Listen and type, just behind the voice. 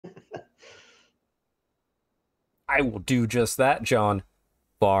I will do just that, John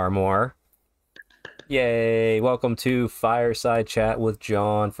Barmore. Yay! Welcome to Fireside Chat with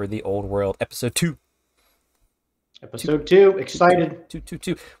John for the Old World, episode 2. Episode 2, excited.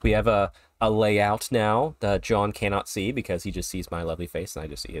 Two. We have a layout now that John cannot see because he just sees my lovely face and I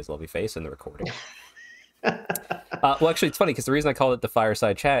just see his lovely face in the recording. Well, actually, it's funny because the reason I called it the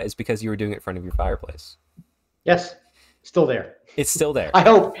Fireside Chat is because you were doing it in front of your fireplace. Yes, still there. It's still there. I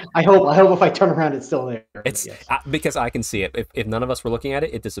hope if I turn around, it's still there. It's yes. Because I can see it. If none of us were looking at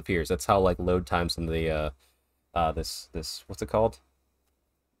it, it disappears. That's how like load times in the this what's it called?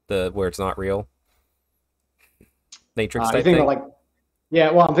 Where it's not real. Matrix type thing.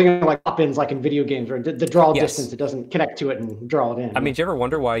 I'm thinking of like pop-ins like in video games where the draw Yes. distance, it doesn't connect to it and draw it in. I mean, do you ever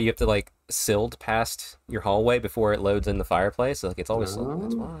wonder why you have to like sild past your hallway before it loads in the fireplace? Like it's always sealed.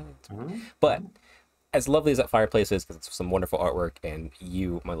 That's why. But as lovely as that fireplace is, because it's some wonderful artwork, and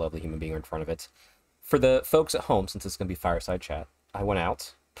you, my lovely human being, are in front of it. For the folks at home, since it's going to be Fireside Chat, I went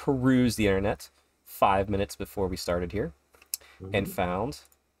out, perused the internet 5 minutes before we started here, and found,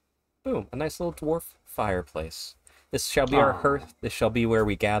 boom, a nice little dwarf fireplace. This shall be our hearth. This shall be where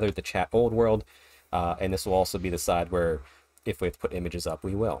we gather the chat old world, and this will also be the side where, if we have to put images up,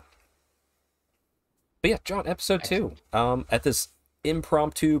 we will. But yeah, John, episode 2. At this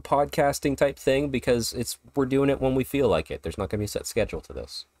impromptu podcasting type thing, because we're doing it when we feel like it. There's not going to be a set schedule to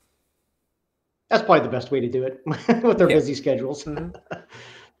this. That's probably the best way to do it with their busy schedules.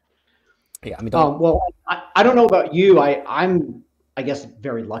 Yeah, I mean, well, I don't know about you. I'm I guess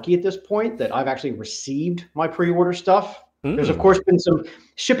very lucky at this point that I've actually received my pre-order stuff. There's of course been some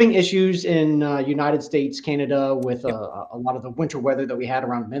shipping issues in United States, Canada, with a lot of the winter weather that we had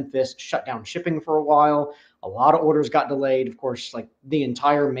around Memphis, shut down shipping for a while. A lot of orders got delayed. Of course, like the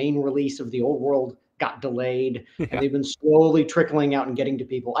entire main release of the Old World got delayed, and they've been slowly trickling out and getting to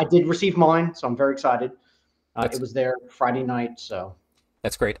people. I did receive mine, so I'm very excited. It was there Friday night, so.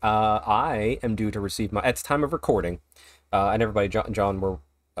 That's great. I am due to receive my, at the time of recording, and everybody, John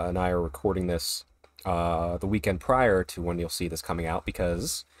and I are recording this the weekend prior to when you'll see this coming out,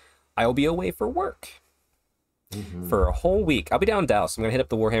 because I'll be away for work for a whole week. I'll be down in Dallas. I'm going to hit up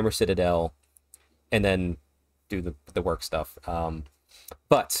the Warhammer Citadel and then do the work stuff.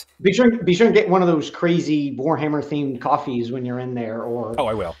 But be sure and get one of those crazy Warhammer themed coffees when you're in there. Or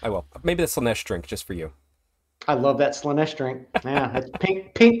I will. Maybe the Slanesh drink just for you. I love that Slanesh Yeah, it's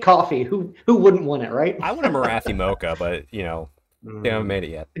pink coffee. Who wouldn't want it, right? I want a Marathi mocha, but you know, they haven't made it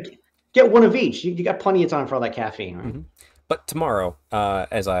yet. Get one of each. You got plenty of time for all that caffeine, right? But tomorrow,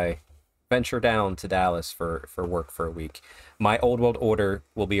 as I venture down to Dallas for work for a week, my Old World order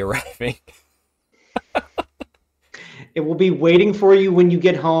will be arriving. It will be waiting for you when you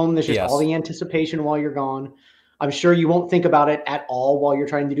get home. There's just all the anticipation while you're gone. I'm sure you won't think about it at all while you're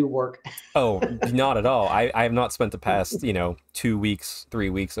trying to do work. Oh, not at all. I have not spent the past, 2 weeks, 3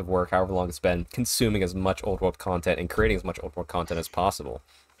 weeks of work, however long it's been, consuming as much Old World content and creating as much Old World content as possible.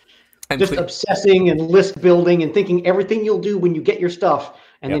 Just obsessing and list building and thinking everything you'll do when you get your stuff.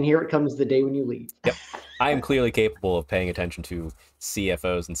 And then here it comes the day when you leave. Yep. I am clearly capable of paying attention to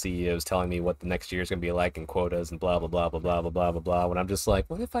CFOs and CEOs telling me what the next year is going to be like and quotas and blah, blah, blah, blah, blah, blah, blah, blah, blah. When I'm just like,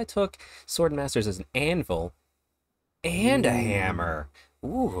 what if I took Sword and Masters as an anvil and a hammer?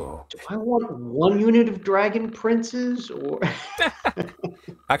 Ooh. Do I want 1 unit of Dragon Princes or?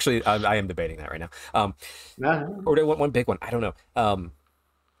 Actually, I am debating that right now. Or do I want one big one? I don't know.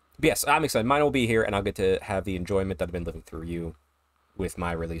 But yes, I'm excited. Mine will be here, and I'll get to have the enjoyment that I've been living through you with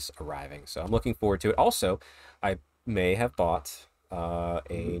my release arriving. So I'm looking forward to it. Also, I may have bought a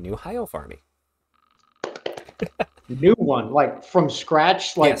new High Elf army. New one, like from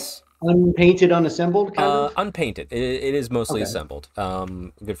scratch, like unpainted, unassembled, kind of? Unpainted. It is mostly assembled.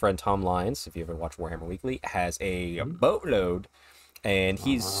 Good friend Tom Lyons, if you ever watch Warhammer Weekly, has a boatload, and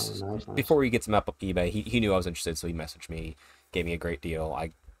he's before he gets them up eBay, he knew I was interested, so he messaged me, gave me a great deal.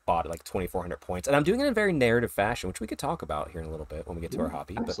 I bought like 2,400 points, and I'm doing it in a very narrative fashion, which we could talk about here in a little bit when we get to our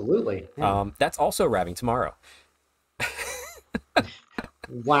hobby. Absolutely. But, that's also arriving tomorrow.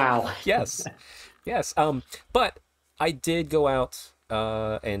 Wow. Yes. But I did go out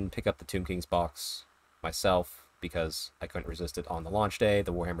and pick up the Tomb King's box myself because I couldn't resist it on the launch day.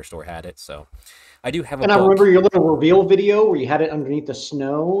 The Warhammer store had it, so I do have a book. I remember your little reveal video where you had it underneath the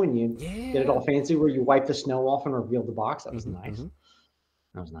snow and you did it all fancy, where you wiped the snow off and revealed the box. That was nice.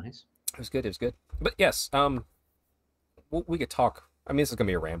 That was nice. It was good. But yes, we could talk. I mean, this is gonna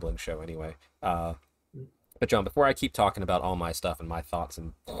be a rambling show anyway. But John, before I keep talking about all my stuff and my thoughts,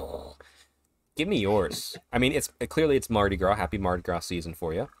 and give me yours. I mean, clearly it's Mardi Gras. Happy Mardi Gras season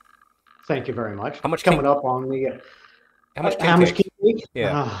for you. Thank you very much. How much coming up on the? How much King Week?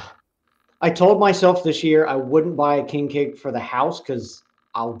 Yeah. I told myself this year I wouldn't buy a king cake for the house because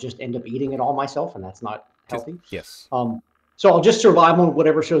I'll just end up eating it all myself, and that's not healthy. Yes. So I'll just survive on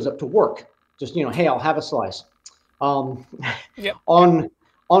whatever shows up to work. Just, hey, I'll have a slice. Yep. On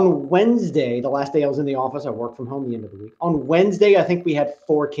Wednesday, the last day I was in the office, I worked from home the end of the week. On Wednesday, I think we had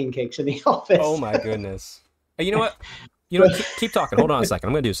 4 king cakes in the office. Oh my goodness. Hey, you know what? You know what? Keep talking. Hold on a second.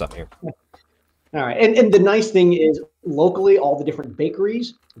 I'm going to do something here. All right. And the nice thing is locally, all the different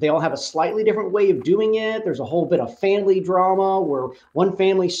bakeries, they all have a slightly different way of doing it. There's a whole bit of family drama where one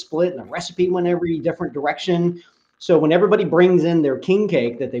family split and the recipe went every different direction. So when everybody brings in their king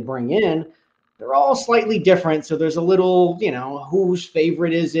cake that they bring in, they're all slightly different. So there's a little, whose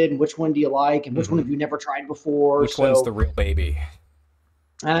favorite is it and which one do you like and which one have you never tried before? Which one's the real baby?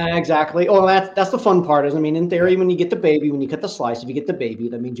 Exactly. Oh, that's the fun part is, in theory, when you get the baby, when you cut the slice, if you get the baby,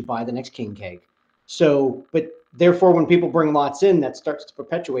 that means you buy the next king cake. So, but therefore, when people bring lots in, that starts to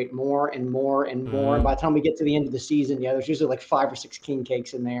perpetuate more and more and more. And by the time we get to the end of the season, there's usually like 5 or 6 king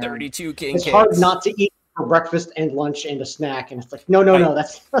cakes in there. 32 king cakes. It's hard not to eat for breakfast and lunch and a snack. And it's like, no,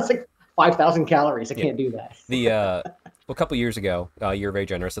 that's like 5,000 calories. I can't do that. A couple years ago, you're very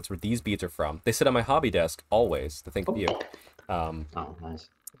generous. That's where these beads are from. They sit on my hobby desk always to think of you. Nice.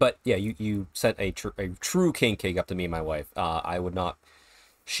 But yeah, you sent a true king cake up to me and my wife. I would not.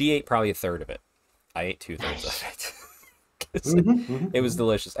 She ate probably a third of it. I ate 2/3 of it. It was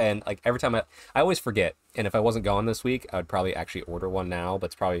delicious, and like every time I always forget. And if I wasn't gone this week, I would probably actually order one now. But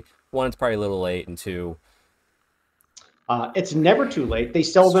it's probably a little late, and 2. It's never too late. They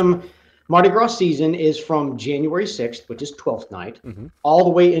sell them. Mardi Gras season is from January 6th, which is 12th night, all the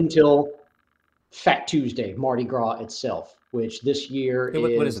way until Fat Tuesday, Mardi Gras itself, which this year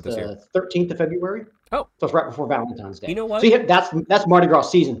is the 13th of February. Oh, so it's right before Valentine's Day. You know what? So that's Mardi Gras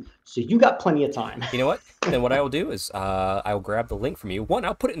season. So you got plenty of time. You know what? Then what I will do is I will grab the link from you. 1,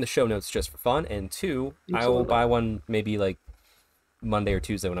 I'll put it in the show notes just for fun, and 2, I will buy one maybe like Monday or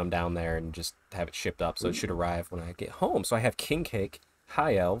Tuesday when I'm down there and just have it shipped up. So it should arrive when I get home. So I have king cake,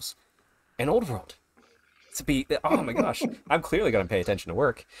 high elves, and old world. Oh my gosh, I'm clearly going to pay attention to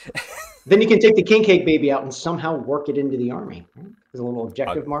work. Then you can take the king cake baby out and somehow work it into the army. There's a little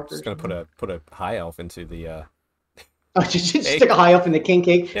objective marker. Just going to put a high elf into the. Just stick a high elf in the king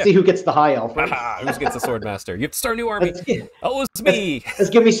cake. Yeah. See who gets the high elf. Right? Who gets the sword master? You have to start a new army. Oh, it's me. Let's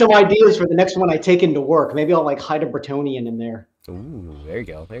give me some ideas for the next one I take into work. Maybe I'll hide a Bretonian in there. Ooh, there you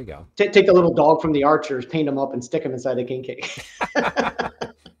go. Take the little dog from the archers, paint him up, and stick him inside the king cake.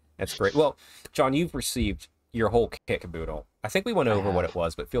 That's great. Well, John, you've received your whole kit caboodle. I think we went over what it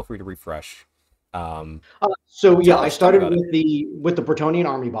was, but feel free to refresh. I started with the Bretonian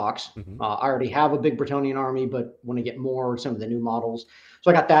army box. I already have a big Bretonian army, but want to get more some of the new models. So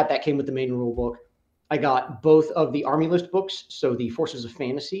I got that. That came with the main rule book. I got both of the army list books, so the Forces of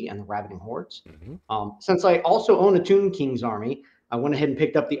Fantasy and the Ravaging Hordes. Since I also own a Tomb Kings army, I went ahead and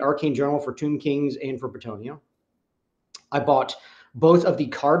picked up the Arcane Journal for Tomb Kings and for Bretonia. I bought both of the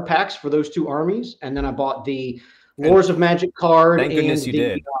card packs for those 2 armies, and then I bought the Lores of Magic card and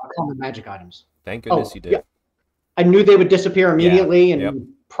the common magic items. Thank goodness you did. Yeah. I knew they would disappear immediately and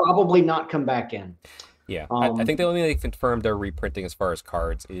probably not come back in. Yeah, I think the only thing they confirmed they're reprinting as far as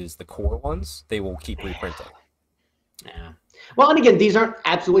cards is the core ones. They will keep reprinting. Yeah. Well, and again, these aren't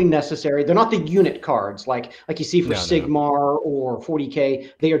absolutely necessary. They're not the unit cards like you see for Sigmar or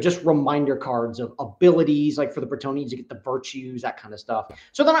 40K. They are just reminder cards of abilities. Like for the Bretonians, you get the virtues, that kind of stuff.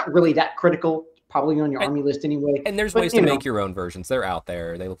 So they're not really that critical. Probably on your army list anyway. And there's ways to make your own versions. They're out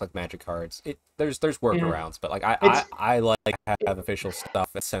there. They look like magic cards. There's workarounds, but like I like to have official stuff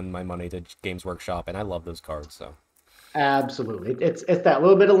and send my money to Games Workshop, and I love those cards. So absolutely, it's that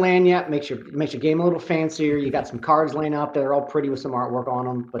little bit of lanyard makes your game a little fancier. You got some cards laying out there, all pretty with some artwork on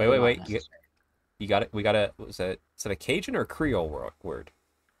them. But wait, you got it. We got a is it a Cajun or a Creole word?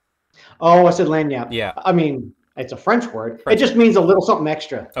 Oh, I said lanyard. Yeah, I mean it's a French word. It just means a little something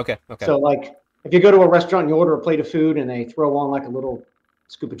extra. Okay. So like, if you go to a restaurant and you order a plate of food and they throw on like a little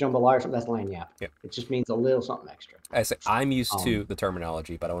scoop of jambalaya or something, that's lanyard. Yeah. It just means a little something extra. I say I'm used to the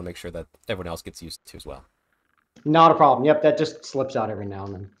terminology, but I want to make sure that everyone else gets used to as well. Not a problem. Yep, that just slips out every now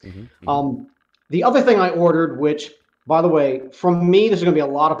and then. The other thing I ordered, which, by the way, from me, this is going to be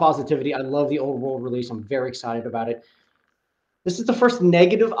a lot of positivity. I love the Old World release. I'm very excited about it. This is the first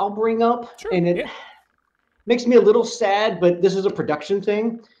negative I'll bring up, and it makes me a little sad, but this is a production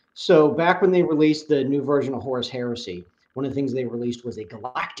thing. So back when they released the new version of Horus Heresy, one of the things they released was a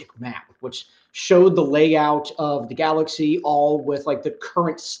galactic map, which showed the layout of the galaxy, all with like the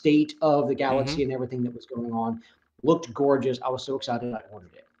current state of the galaxy and everything that was going on. Looked gorgeous. I was so excited I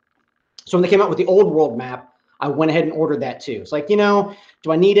ordered it. So when they came out with the Old World map, I went ahead and ordered that too. It's like, do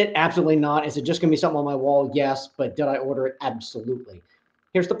I need it? Absolutely not. Is it just going to be something on my wall? Yes. But did I order it? Absolutely.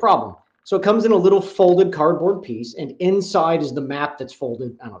 Here's the problem. So it comes in a little folded cardboard piece, and inside is the map that's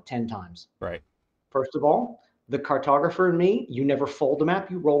folded, I don't know, 10 times. Right. First of all, the cartographer and me, you never fold a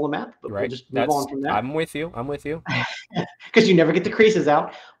map, you roll a map, but right. We'll just move on from that. I'm with you. Because you never get the creases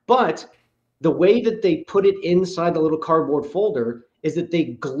out. But the way that they put it inside the little cardboard folder is that they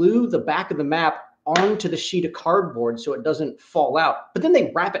glue the back of the map onto the sheet of cardboard so it doesn't fall out. But then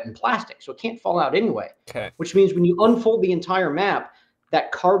they wrap it in plastic so it can't fall out anyway. Okay. Which means when you unfold the entire map,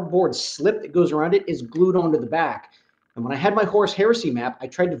 that cardboard slip that goes around it is glued onto the back. And when I had my Horus Heresy map, I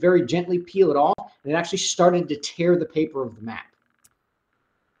tried to very gently peel it off, and it actually started to tear the paper of the map.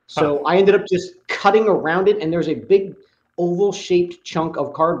 So I ended up just cutting around it, and there's a big oval-shaped chunk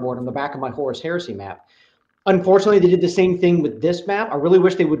of cardboard on the back of my Horus Heresy map. Unfortunately, they did the same thing with this map. I really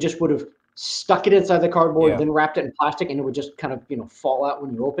wish they would have stuck it inside the cardboard, then wrapped it in plastic, and it would just kind of fall out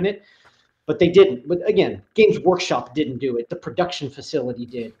when you open it. But they didn't. But again, Games Workshop didn't do it. The production facility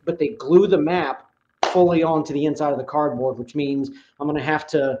did. But they glue the map fully onto the inside of the cardboard, which means I'm going to have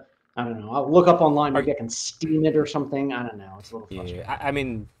to, I don't know, I'll look up online. Maybe I can steam it or something. I don't know. It's a little frustrating. Yeah, I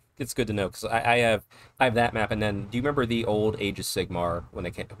mean, it's good to know because I have that map. And then, do you remember the old Age of Sigmar when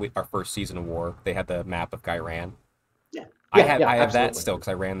they came with our first season of war? They had the map of Guyran. Yeah. I have that still because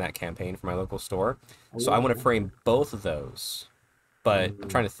I ran that campaign for my local store. So I want to frame both of those. But I'm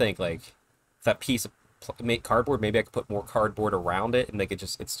trying to think, like, that piece of cardboard, maybe I could put more cardboard around it and make it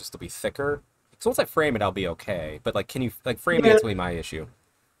it's just to be thicker. So once I frame it, I'll be okay. But like, can you framing it's really my issue?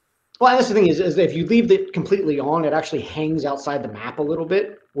 Well, that's the thing is if you leave it completely on, it actually hangs outside the map a little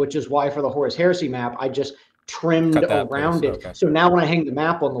bit, which is why for the Horus Heresy map, I just trimmed around it. Okay. So now when I hang the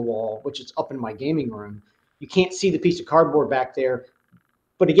map on the wall, which is up in my gaming room, you can't see the piece of cardboard back there.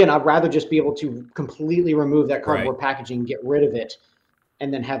 But again, I'd rather just be able to completely remove that cardboard packaging, get rid of it,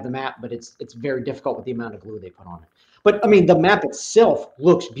 and then have the map. But it's very difficult with the amount of glue they put on it. But I mean, the map itself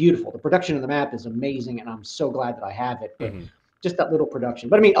looks beautiful. The production of the map is amazing, and I'm so glad that I have it. But just that little production.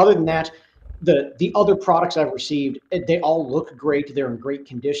 But I mean, other than that, the other products I've received, they all look great. They're in great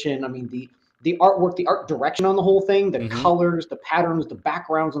condition. I mean, the artwork, the art direction on the whole thing, the colors, the patterns, the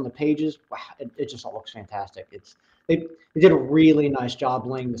backgrounds on the pages, wow, it just all looks fantastic. They did a really nice job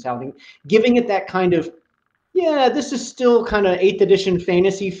laying this out and giving it that kind of, yeah, this is still kind of 8th edition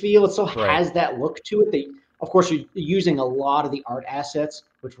fantasy feel. It still has that look to it. Of course, you're using a lot of the art assets,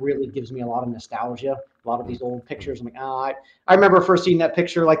 which really gives me a lot of nostalgia. A lot of these old pictures. I'm like, I remember first seeing that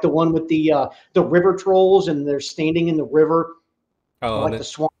picture, like the one with the river trolls, and they're standing in the river, like the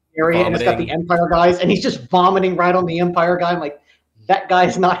swamp area, and it's got the Empire guys, and he's just vomiting right on the Empire guy. I'm like, that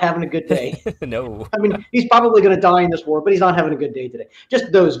guy's not having a good day. No. I mean, he's probably going to die in this war, but he's not having a good day today.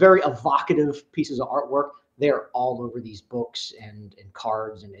 Just those very evocative pieces of artwork. They're all over these books and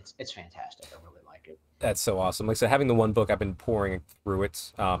cards, and it's fantastic. I really like it. That's so awesome. Like I said, having the one book, I've been pouring through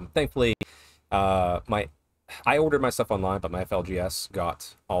it. Thankfully, I ordered my stuff online, but my FLGS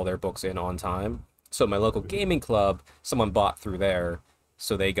got all their books in on time. So my local gaming club, someone bought through there,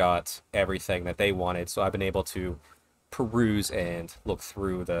 so they got everything that they wanted. So I've been able to peruse and look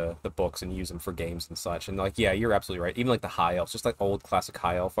through the books and use them for games and such. And like, yeah, you're absolutely right. Even like the high elves, just like old classic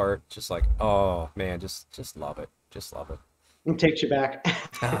high elf art, just like, oh man, just love it. Just love it. It takes you back.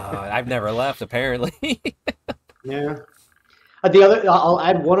 I've never left, apparently. Yeah. I'll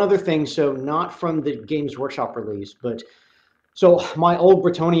add one other thing. So not from the Games Workshop release, but so my old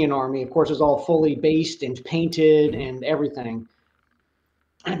Bretonnian army, of course, is all fully based and painted and everything.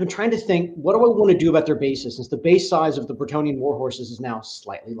 And I've been trying to think, what do I want to do about their bases, since the base size of the Bretonnian war horses is now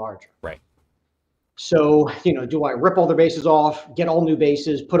slightly larger. Right. So, do I rip all their bases off, get all new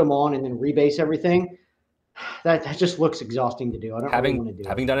bases, put them on, and then rebase everything? That just looks exhausting to do. I don't really want to do it.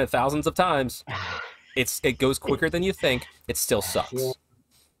 Having done it thousands of times, it goes quicker than you think. It still sucks. Yeah.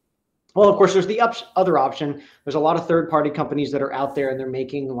 Well, of course, there's the other option. There's a lot of third-party companies that are out there, and they're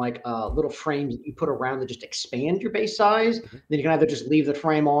making like little frames that you put around that just expand your base size. Then you can either just leave the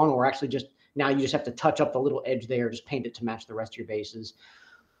frame on, or actually now you just have to touch up the little edge there, just paint it to match the rest of your bases.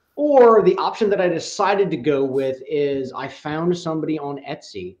 Or the option that I decided to go with is I found somebody on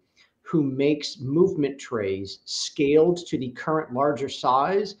Etsy who makes movement trays scaled to the current larger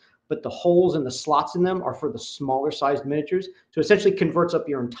size, but the holes and the slots in them are for the smaller sized miniatures. So essentially converts up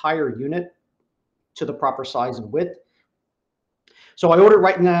your entire unit to the proper size and width. So I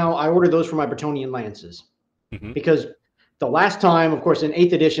ordered those for my Bretonnian lances, because the last time, of course, in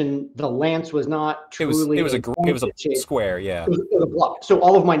 8th edition, the lance was not truly. It was a square, yeah. It was a block. So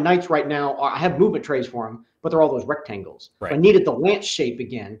all of my knights right now, I have movement trays for them, but they're all those rectangles. Right. So I needed the lance shape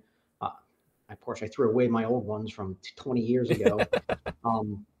again. of course, I threw away my old ones from 20 years ago.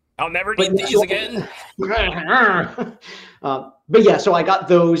 I'll never need these again. But yeah, so I got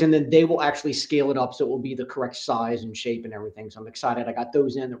those, and then they will actually scale it up so it will be the correct size and shape and everything. So I'm excited. I got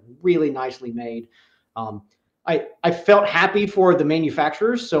those in. They're really nicely made. I felt happy for the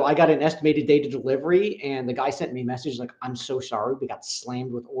manufacturers. So I got an estimated date of delivery, and the guy sent me a message like, I'm so sorry. We got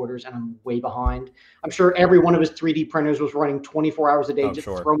slammed with orders and I'm way behind. I'm sure every one of his 3D printers was running 24 hours a day,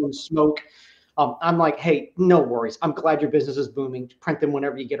 throwing smoke. I'm like, hey, no worries. I'm glad your business is booming. Print them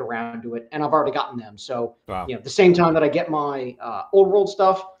whenever you get around to it. And I've already gotten them. So, at the same time that I get my old world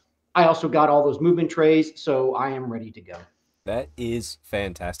stuff, I also got all those movement trays. So I am ready to go. That is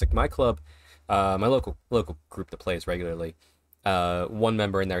fantastic. My club, my local group that plays regularly, one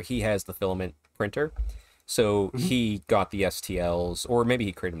member in there, he has the filament printer. So he got the STLs, or maybe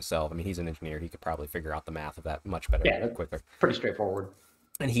he created himself. I mean, he's an engineer. He could probably figure out the math of that much better, quicker. Pretty straightforward.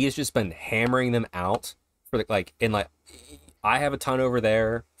 And he has just been hammering them out for I have a ton over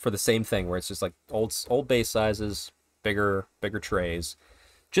there for the same thing where it's just like old base sizes, bigger trays,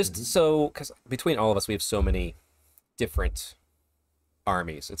 just so, because between all of us we have so many different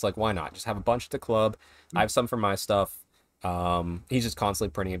armies. It's like, why not just have a bunch at the club? I have some for my stuff. He's just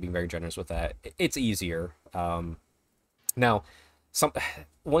constantly printing and being very generous with that. It's easier. Now,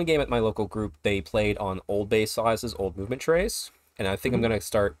 one game at my local group, they played on old base sizes, old movement trays. And I think I'm going to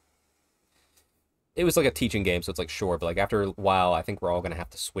start... It was like a teaching game, so it's like, sure. But like after a while, I think we're all going to have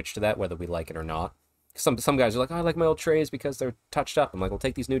to switch to that, whether we like it or not. Some guys are like, oh, I like my old trays because they're touched up. I'm like, we'll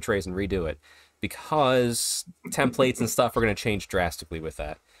take these new trays and redo it. Because templates and stuff are going to change drastically with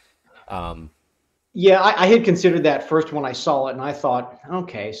that. Yeah, I had considered that first when I saw it. And I thought,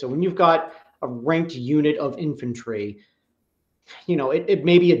 okay, so when you've got a ranked unit of infantry... it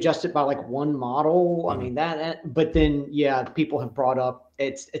may be adjusted by like one model. I mean but then people have brought up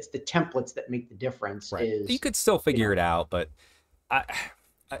it's the templates that make the difference. Right. You could still figure it out, but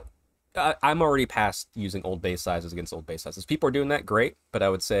I'm already past using old base sizes against old base sizes. People are doing that, great, but I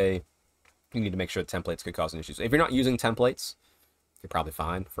would say you need to make sure the templates could cause an issue. If you're not using templates, you're probably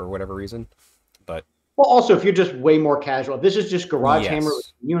fine for whatever reason. But also, if you're just way more casual, if this is just Garage Hammer,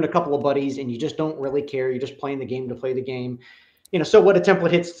 you and a couple of buddies, and you just don't really care, you're just playing the game to play the game. So what, a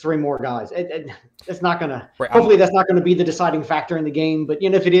template hits 3 more guys. It's not going to, hopefully that's not going to be the deciding factor in the game. But,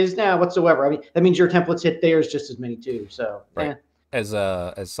 if it is now whatsoever, I mean, that means your templates hit theirs just as many too. So, As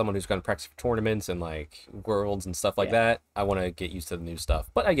someone who's going to practice for tournaments and like worlds and stuff like that, I want to get used to the new stuff.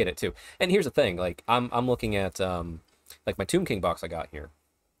 But I get it too. And here's the thing, like I'm looking at like my Tomb King box I got here.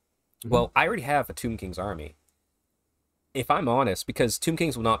 Well, I already have a Tomb King's army. If I'm honest, because Tomb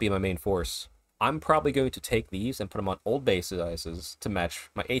Kings will not be my main force, I'm probably going to take these and put them on old base sizes to match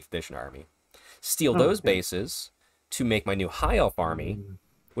my 8th edition army. Steal those bases to make my new High Elf army,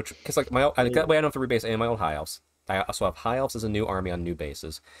 which, because like I don't have to rebase any of my old High Elves. I also have High Elves as a new army on new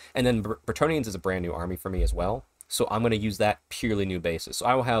bases. And then Bretonnians is a brand new army for me as well. So I'm going to use that purely new bases. So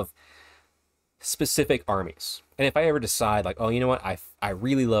I will have specific armies. And if I ever decide like, oh, you know what, I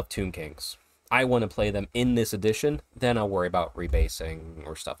really love Tomb Kings, I want to play them in this edition, then I'll worry about rebasing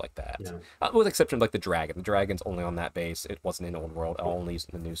or stuff like that. With the exception of like the Dragon. The Dragon's only on that base. It wasn't in Old World. I'll only use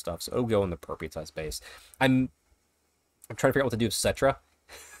the new stuff. So it'll go in the appropriate size base. I'm trying to figure out what to do with Cetra.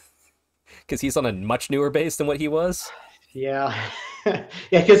 Because he's on a much newer base than what he was. Yeah.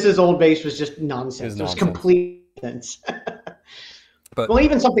 Because his old base was just nonsense. It was complete nonsense. But well,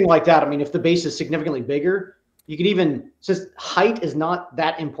 even something like that, I mean, if the base is significantly bigger, you could even, since height is not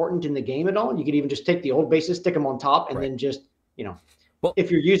that important in the game at all, you could even just take the old bases, stick them on top, and then just, well,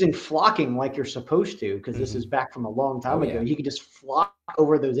 if you're using flocking like you're supposed to, because this is back from a long time ago, you could just flock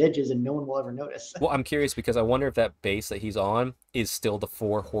over those edges and no one will ever notice. Well, I'm curious because I wonder if that base that he's on is still the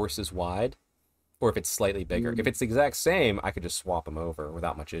 4 horses wide, or if it's slightly bigger. If it's the exact same, I could just swap them over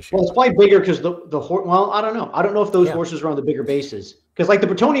without much issue. Well, it's probably bigger because the horse. Well, I don't know. I don't know if those horses are on the bigger bases. Because like the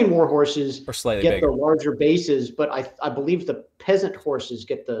Bretonnian war horses slightly get bigger. the larger bases, but I believe the peasant horses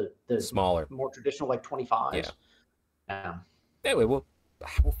get the smaller, more traditional, like 25s. Anyway, we'll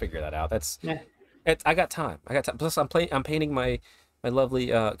figure that out. I got time. Plus, I'm painting my lovely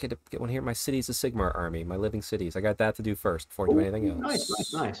get one here. My Cities of Sigmar army, my living cities. I got that to do first before I do anything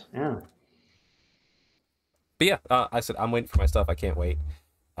else. Nice. Yeah. But yeah, I said I'm waiting for my stuff. I can't wait.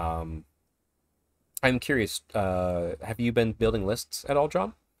 I'm curious. Have you been building lists at all,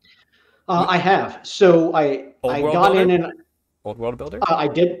 John? I have. So I got in and Old World Builder. I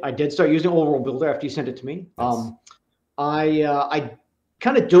did start using Old World Builder after you sent it to me. Yes. I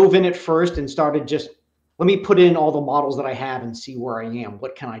kind of dove in at first and started just let me put in all the models that I have and see where I am.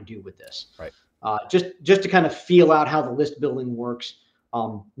 What can I do with this? Right. Just to kind of feel out how the list building works.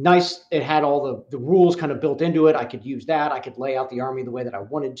 Nice. It had all the rules kind of built into it. I could use that. I could lay out the army the way that I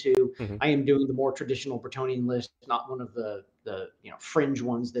wanted to. Mm-hmm. I am doing the more traditional Bretonnian list, not one of the fringe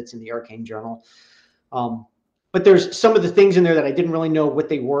ones that's in the Arcane Journal. But there's some of the things in there that I didn't really know what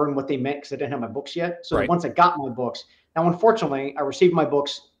they were and what they meant because I didn't have my books yet. So once I got my books, now unfortunately I received my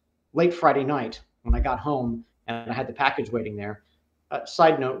books late Friday night when I got home and I had the package waiting there.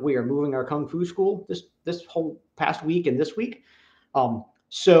 Side note: we are moving our kung fu school this whole past week and this week.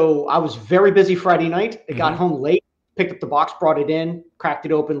 So I was very busy Friday night. I got home late, picked up the box, brought it in, cracked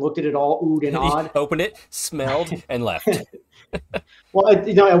it open, looked at it all, oohed and awed. Opened it, smelled, and left. Well,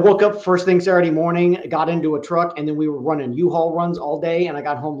 I woke up first thing Saturday morning, got into a truck, and then we were running U-Haul runs all day, and I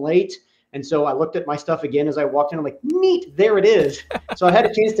got home late. And so I looked at my stuff again as I walked in. I'm like, neat, there it is. So I had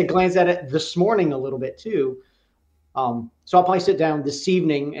a chance to glance at it this morning a little bit too. So I'll probably sit down this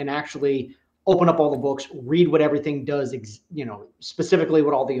evening and actually open up all the books, read what everything does, specifically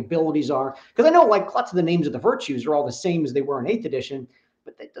what all the abilities are. Because I know like lots of the names of the virtues are all the same as they were in 8th edition,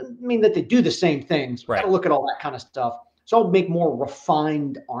 but that doesn't mean that they do the same things. Got to look at all that kind of stuff. So I'll make more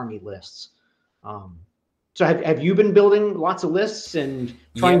refined army lists. So have you been building lots of lists and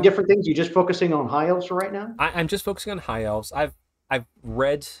trying different things? You just focusing on high elves right now? I'm just focusing on high elves. I've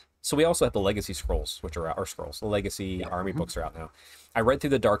read. So we also have the Legacy Scrolls, which are out, or Scrolls. The Legacy Army books are out now. I read through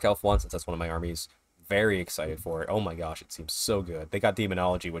the Dark Elf one since that's one of my armies. Very excited for it. Oh my gosh, it seems so good. They got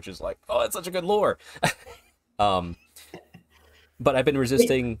Demonology, which is like, oh, it's such a good lore. But I've been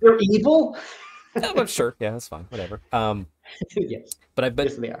resisting. They're evil. I'm sure. Yeah, that's fine. Whatever. Yes. But I've been.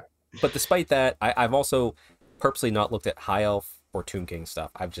 Yes, they are. But despite that, I've also purposely not looked at High Elf or Tomb King stuff.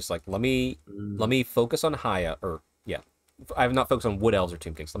 I've just like let me focus on High Elf, or I have not focused on Wood Elves or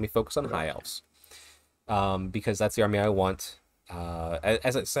Tomb Kings. Let me focus on High Elves, because that's the army I want.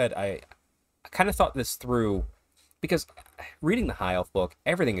 As I said, I kind of thought this through, because reading the High Elf book,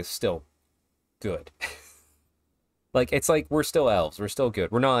 everything is still good. Like it's like we're still elves, we're still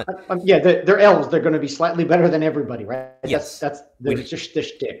good. We're not. They're elves. They're going to be slightly better than everybody, right? Yes, that's just the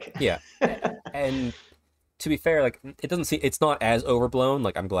shtick. Yeah, and to be fair, like it doesn't seem it's not as overblown.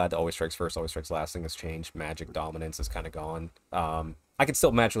 Like I'm glad the always strikes first, always strikes last thing has changed. Magic dominance is kind of gone. I can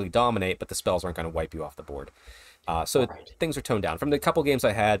still magically dominate, but the spells aren't going to wipe you off the board. So things are toned down. From the couple games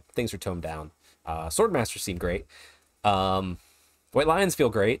I had, things are toned down. Swordmasters seem great. White Lions feel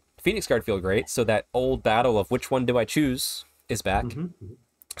great. Phoenix Guard feel great. So that old battle of which one do I choose is back.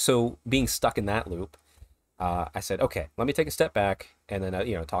 So being stuck in that loop, I said, okay, let me take a step back, and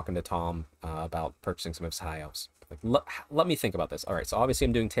then talking to Tom about purchasing some of his high elves. Like, let me think about this. All right, so obviously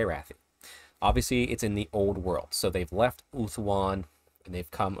I'm doing Terathi. Obviously it's in the old world, so they've left Uthuan and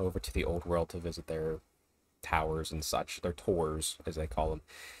they've come over to the old world to visit their towers and such, their tours as they call them.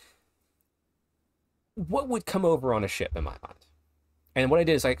 What would come over on a ship in my mind? And what I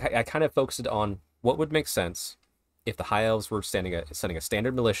did is I kind of focused on what would make sense if the High Elves were sending a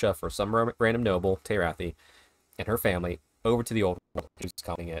standard militia for some random noble, Terathi, and her family over to the old world, who's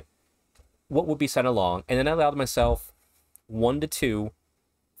coming it. What would be sent along? And then I allowed myself 1 to 2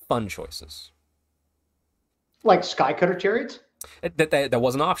 fun choices. Like Skycutter chariots? That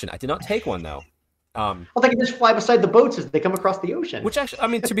was an option. I did not take one, though. Well, they can just fly beside the boats as they come across the ocean. Which actually, I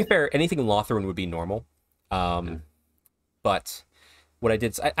mean, to be fair, anything in Lothran would be normal. But what I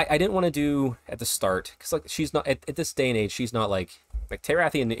did, I didn't want to do at the start, because like she's not at this day and age, she's not like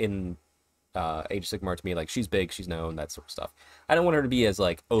Terathi in Age of Sigmar to me, like she's big, she's known, that sort of stuff. I don't want her to be as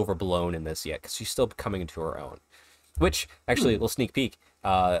like overblown in this yet, because she's still coming into her own. Which actually, a little sneak peek.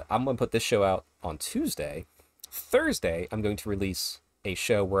 I'm gonna put this show out on Tuesday. Thursday, I'm going to release a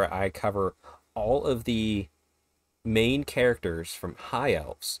show where I cover all of the main characters from High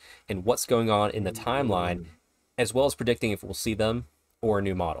Elves and what's going on in the timeline, as well as predicting if we'll see them or a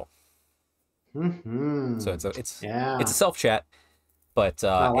new model. So it's a self chat, but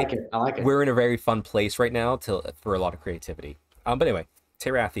I like it. We're in a very fun place right now for a lot of creativity. But anyway,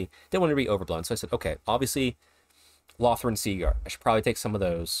 Terathi didn't want to be overblown, so I said, okay, obviously Lothran Seaguard, I should probably take some of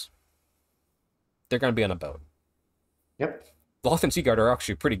those. They're going to be on a boat. Yep. Lothran Seaguard are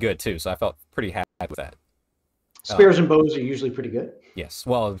actually pretty good too, so I felt pretty happy with that. Spears and bows are usually pretty good. Yes.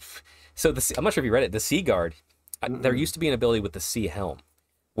 Well, so I'm not sure if you read it. The Seaguard, there used to be an ability with the Sea Helm,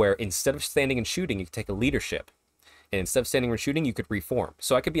 where instead of standing and shooting, you could take a leadership. And instead of standing and shooting, you could reform.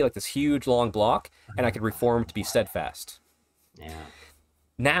 So I could be like this huge long block, and I could reform to be steadfast. Yeah.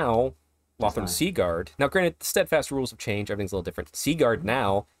 Now, Lothran Seaguard, now granted, the steadfast rules have changed, everything's a little different. Seaguard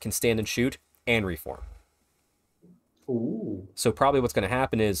now can stand and shoot and reform. Ooh. So probably what's going to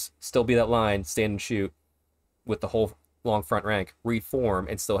happen is still be that line, stand and shoot with the whole long front rank, reform,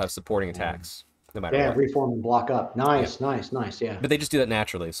 and still have supporting attacks. no matter Yeah, what. reform and block up. Nice, nice. Yeah. But they just do that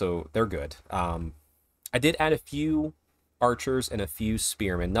naturally, so they're good. I did add a few archers and a few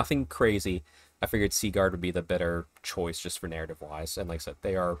spearmen. Nothing crazy. I figured Sea Guard would be the better choice just for narrative wise. And like I said,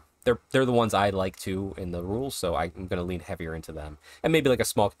 they're the ones I like too in the rules, so I'm gonna lean heavier into them. And maybe like a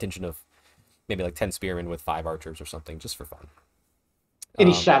small contingent of maybe like 10 spearmen with 5 archers or something, just for fun.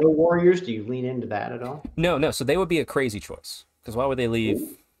 Any Shadow Warriors? Do you lean into that at all? No. So they would be a crazy choice. Because why would they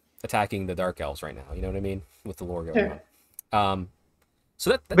leave attacking the Dark Elves right now? You know what I mean? With the lore going on.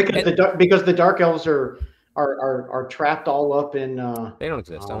 So because the Dark Elves are trapped all up in they don't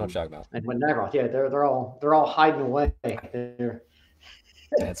exist. I don't know what you're talking about. And when Nagroth, yeah, they're all hiding away.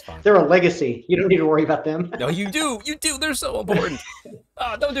 That's fine. They're a legacy. You don't need to worry about them. No, you do. You do. They're so important.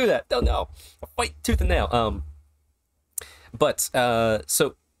 Don't do that. Don't know. I'll fight tooth and nail.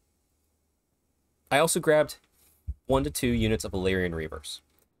 So I also grabbed 1 to 2 units of Illyrian Reavers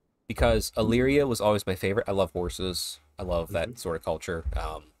because Illyria was always my favorite. I love horses. I love that sort of culture.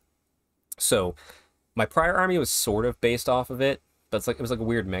 So my prior army was sort of based off of it, but it was like a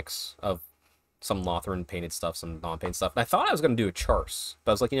weird mix of some Lothran painted stuff, some non-painted stuff. And I thought I was going to do a Charse,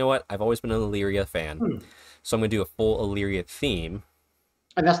 but I was like, you know what? I've always been an Illyria fan, so I'm going to do a full Illyria theme.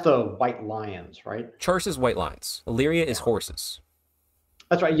 And that's the White Lions, right? Charse is White Lions. Illyria is horses.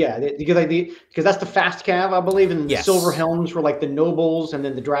 That's right, yeah, because that's the fast cav, I believe, and the Silver Helms were like the nobles, and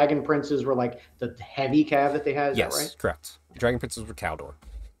then the Dragon Princes were like the heavy cav that they had. Is that right? Correct. The Dragon Princes were Caldor.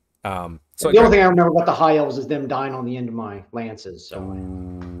 So the only thing I remember about the High Elves is them dying on the end of my lances. So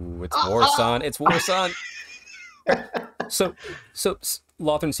it's war, son. It's war, son. so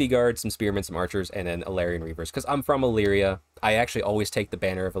Lothran Sea Guard, some Spearmen, some Archers, and then Illyrian Reavers. Because I'm from Illyria, I actually always take the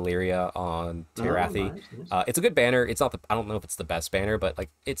banner of Illyria on Tirathi. Nice. It's a good banner. It's not I don't know if it's the best banner, but like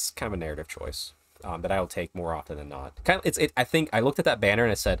it's kind of a narrative choice that I'll take more often than not. I think I looked at that banner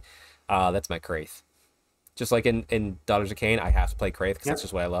and I said, that's my Kraith. Just like in Daughters of Cain, I have to play Kraith because that's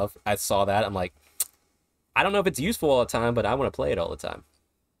just what I love. I saw that. I'm like, I don't know if it's useful all the time, but I want to play it all the time.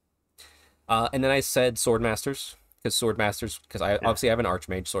 And then I said Swordmasters, because I obviously have an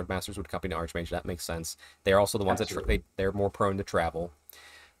Archmage. Swordmasters would accompany an Archmage. That makes sense. They're also the ones that they're more prone to travel.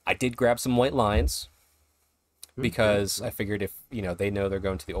 I did grab some White Lions because I figured if they know they're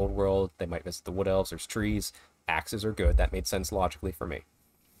going to the old world, they might visit the Wood Elves. There's trees. Axes are good. That made sense logically for me.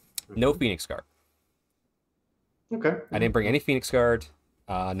 No Phoenix Guard. Okay. I didn't bring any Phoenix Guard.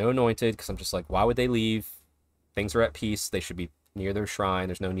 No Anointed, because I'm just like, why would they leave? Things are at peace. They should be near their shrine.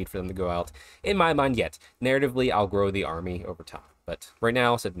 There's no need for them to go out. In my mind yet. Narratively, I'll grow the army over time. But right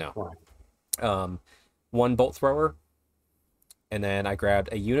now, I said no. Right. 1 Bolt Thrower. And then I grabbed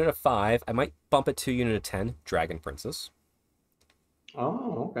a unit of 5. I might bump it to a unit of 10. Dragon Princes.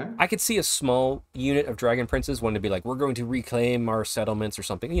 Oh, okay. I could see a small unit of Dragon Princes wanting to be like, we're going to reclaim our settlements or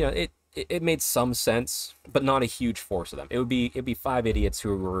something. It made some sense, but not a huge force of them. It'd be 5 idiots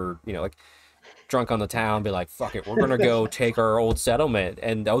who were, like drunk on the town, be like, fuck it, we're gonna go take our old settlement,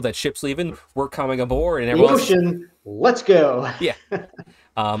 and that ship's leaving, we're coming aboard, and everyone's ocean, let's go. Yeah.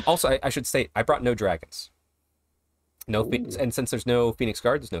 Also, I should state, I brought no dragons. No, and since there's no Phoenix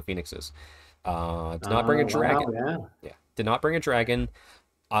Guard, there's no Phoenixes. Did not bring a dragon. Wow, yeah. Did not bring a dragon.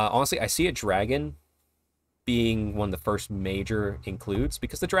 Honestly, I see a dragon being one of the first major includes,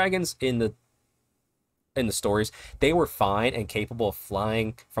 because the dragons in the stories, they were fine and capable of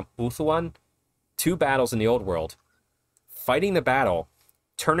flying from Ulthuan 2 battles in the old world, fighting the battle,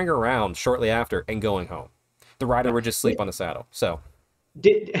 turning around shortly after, and going home. The rider would just sleep on the saddle. So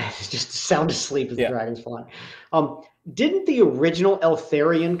just sound asleep as the dragon's flying. Didn't the original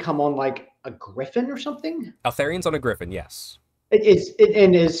Eltharion come on like a griffin or something? Eltharion's on a griffin, yes.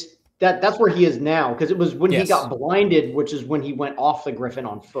 That's where he is now, because it was when he got blinded, which is when he went off the griffin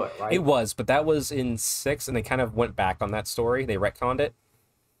on foot, right? It was, but that was in 6, and they kind of went back on that story. They retconned it.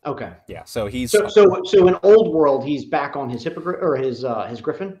 Okay. Yeah, so he's so in Old World, he's back on his hippogriff or his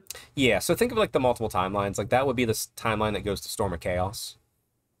griffin. Yeah, so think of like the multiple timelines. Like that would be the timeline that goes to Storm of Chaos.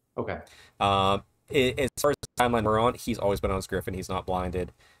 Okay. As far as the timeline we're on, he's always been on his griffin. He's not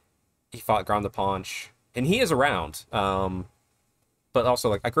blinded. He fought Grom the Paunch, and he is around. But also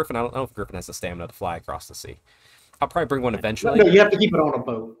like a griffin, I don't know if Griffin has the stamina to fly across the sea. I'll probably bring one eventually. No, you have to keep it on a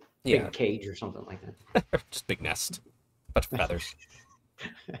boat. Yeah. Big cage or something like that. Just big nest. Bunch of feathers.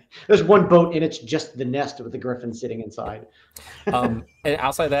 There's one boat and it's just the nest with the griffin sitting inside. And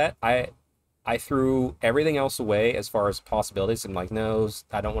outside that, I threw everything else away as far as possibilities. I'm like, no,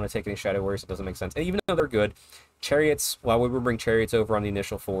 I don't want to take any Shadow Warriors. It doesn't make sense. And even though they're good, chariots, we would bring chariots over on the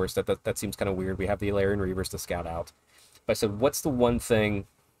initial force. That seems kind of weird. We have the Illyrian Reavers to scout out. But I said, what's the one thing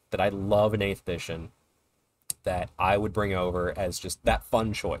that I love in 8th edition? that I would bring over as just that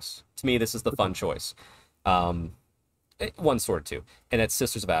fun choice. To me, this is the fun choice. One sword too, and it's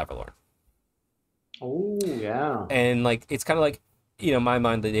Sisters of Avalor. Oh yeah. And like it's kind of like, you know, my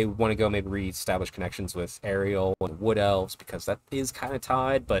mind that they want to go maybe reestablish connections with Ariel and Wood Elves because that is kind of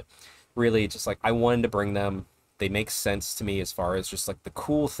tied, but really just like I wanted to bring them. They make sense to me as far as just like the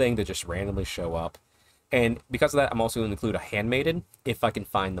cool thing to just randomly show up. And because of that, I'm also going to include a handmaiden if I can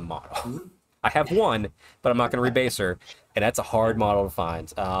find the model. I have one, but I'm not going to rebase her, and that's a hard model to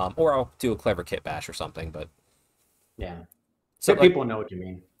find. Or I'll do a clever kit bash or something, but yeah. So people know what you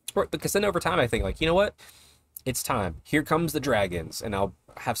mean. Because then over time I think like, you know what? It's time. Here comes the dragons, and I'll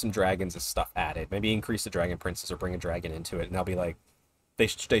have some dragons as stuff added. Maybe increase the dragon princess or bring a dragon into it, and I'll be like,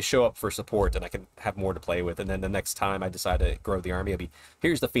 they show up for support, and I can have more to play with. And then the next time I decide to grow the army, I'll be,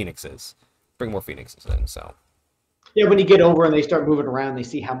 here's the phoenixes. Bring more phoenixes in. So yeah, when you get over and they start moving around, they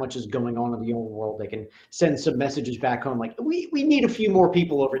see how much is going on in the old world. They can send some messages back home, like we need a few more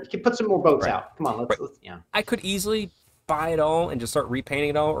people over. You can put some more boats out. Come on, let's yeah. I could easily buy it all and just start repainting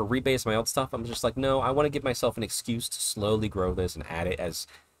it all or rebase my old stuff. I'm just like, no, I want to give myself an excuse to slowly grow this and add it as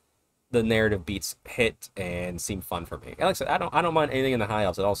the narrative beats hit and seem fun for me. And like I said, I don't mind anything in the high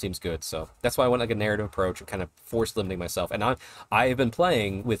elves. It all seems good. So that's why I went like a narrative approach and kind of force limiting myself. And I have been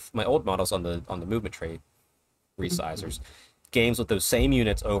playing with my old models on the movement trade resizers. Games with those same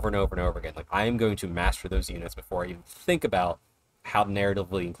units over and over and over again. Like I am going to master those units before I even think about how to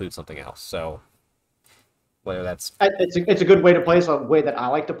narratively include something else. So whether that's it's a good way to play. It's a way that I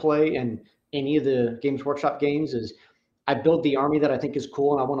like to play in any of the Games Workshop games is I build the army that I think is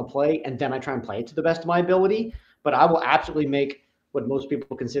cool and I want to play, and then I try and play it to the best of my ability. But I will absolutely make what most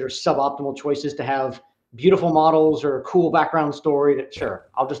people consider suboptimal choices to have beautiful models or a cool background story. That sure,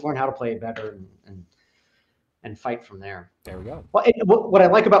 I'll just learn how to play it better and fight from there. There we go. Well, what I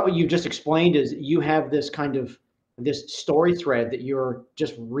like about what you just explained is you have this kind of this story thread that you're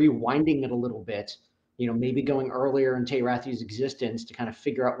just rewinding it a little bit. You know, maybe going earlier in Teyrathi's existence to kind of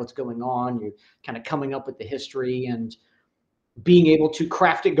figure out what's going on. You're kind of coming up with the history and being able to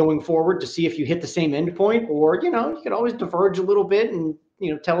craft it going forward to see if you hit the same endpoint, or, you know, you could always diverge a little bit and,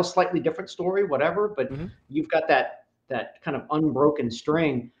 you know, tell a slightly different story, whatever, but you've got that kind of unbroken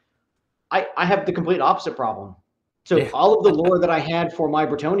string. I have the complete opposite problem. So all of the lore that I had for my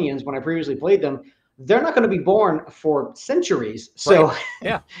Bretonnians when I previously played them, they're not going to be born for centuries. So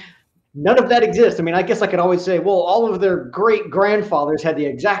yeah. None of that exists. I mean, I guess I could always say, well, all of their great grandfathers had the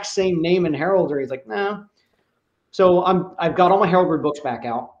exact same name in heraldry. It's like, no. So I've got all my heraldry books back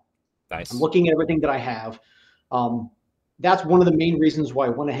out. Nice. I'm looking at everything that I have. That's one of the main reasons why I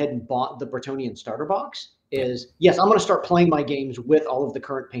went ahead and bought the Bretonnian starter box is, yes, I'm going to start playing my games with all of the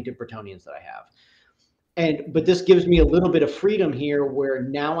current painted Bretonnians that I have. But this gives me a little bit of freedom here where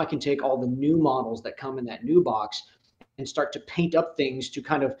now I can take all the new models that come in that new box and start to paint up things to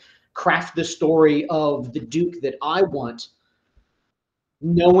kind of craft the story of the Duke that I want,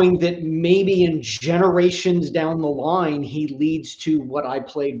 knowing that maybe in generations down the line, he leads to what I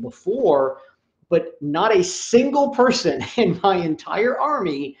played before, but not a single person in my entire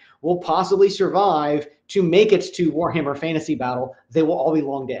army will possibly survive to make it to Warhammer Fantasy Battle. They will all be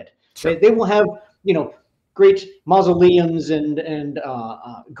long dead. Sure. They will have, you know, great mausoleums and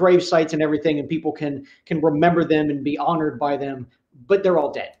grave sites and everything, and people can remember them and be honored by them, but they're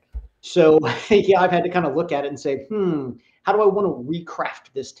all dead. So yeah, I've had to kind of look at it and say, how do I want to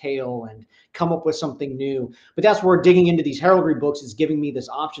recraft this tale and come up with something new? But that's where digging into these heraldry books is giving me this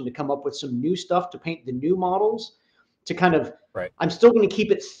option to come up with some new stuff to paint the new models to kind of, I'm still going to keep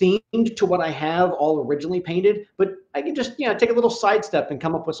it themed to what I have all originally painted, but I can just, take a little sidestep and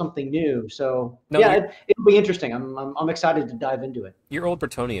come up with something new. So it'll be interesting. I'm excited to dive into it. Your old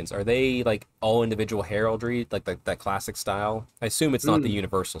Bretonnians, are they like all individual heraldry, like that classic style? I assume it's not the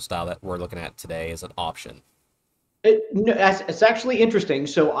universal style that we're looking at today as an option. No, it's actually interesting.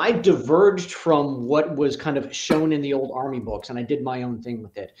 So I diverged from what was kind of shown in the old army books, and I did my own thing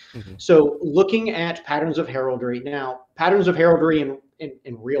with it. So looking at patterns of heraldry, now patterns of heraldry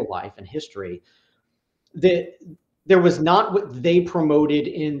in real life and history, there was not what they promoted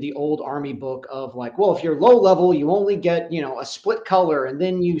in the old army book of like, well, if you're low level, you only get, a split color, and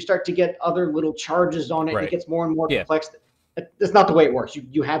then you start to get other little charges on it. And it gets more and more complex. That's not the way it works.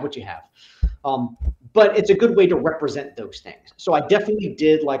 You have what you have. but it's a good way to represent those things. So I definitely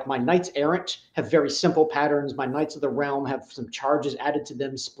did, like, my Knights Errant have very simple patterns. My Knights of the Realm have some charges added to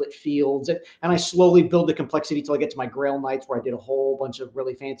them, split fields. And I slowly build the complexity till I get to my Grail Knights, where I did a whole bunch of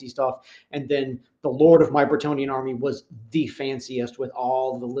really fancy stuff. And then the Lord of my Bretonnian army was the fanciest, with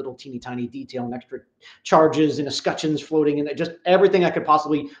all the little teeny tiny detail and extra charges and escutcheons floating in there. Just everything I could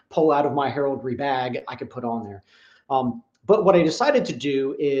possibly pull out of my heraldry bag, I could put on there. But what I decided to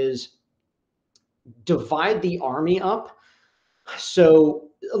do is divide the army up. So,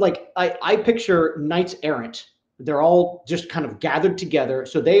 like, I picture Knights Errant. They're all just kind of gathered together.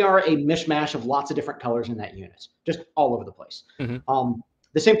 So they are a mishmash of lots of different colors in that unit, just all over the place.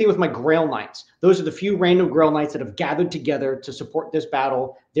 The same thing with my Grail Knights. Those are the few random Grail Knights that have gathered together to support this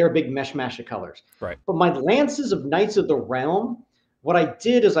battle. They're a big mishmash of colors. Right. But my lances of Knights of the Realm, what I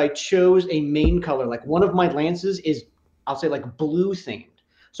did is I chose a main color. Like, one of my lances is, I'll say, like, blue themed.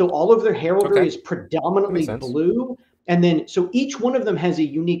 So all of their heraldry is predominantly blue. And then, so each one of them has a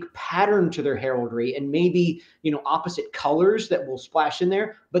unique pattern to their heraldry, and maybe, you know, opposite colors that will splash in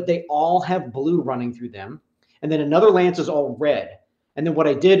there, but they all have blue running through them. And then another lance is all red. And then what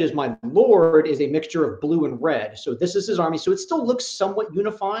I did is my Lord is a mixture of blue and red. So this is his army. So it still looks somewhat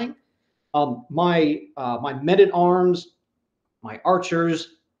unifying. My men-at-arms, my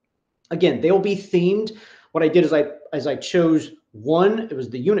archers, again, they'll be themed. What I did is I chose one. It was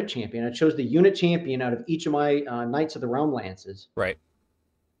the unit champion. I chose the unit champion out of each of my Knights of the Realm lances. Right.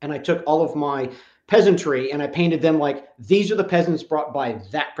 And I took all of my peasantry and I painted them like, these are the peasants brought by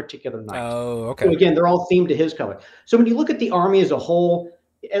that particular knight. Oh, okay. So again, they're all themed to his color. So when you look at the army as a whole,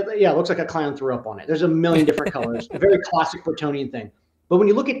 yeah, it looks like a clown threw up on it. There's a million different colors, a very classic Bretonnian thing. But when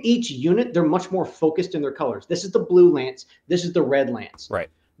you look at each unit, they're much more focused in their colors. This is the blue lance. This is the red lance. Right.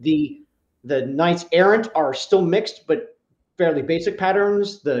 The Knights Errant are still mixed, but fairly basic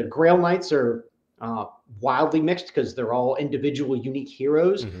patterns. The Grail Knights are wildly mixed because they're all individual, unique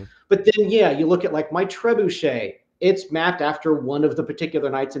heroes. But then, yeah, you look at, like, my Trebuchet. It's mapped after one of the particular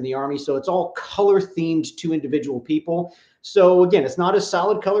knights in the army, so it's all color themed to individual people. So again, it's not as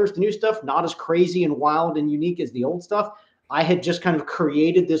solid color as the new stuff, not as crazy and wild and unique as the old stuff. I had just kind of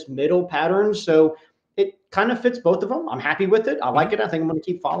created this middle pattern, so it kind of fits both of them. I'm happy with it. I like it. I think I'm going to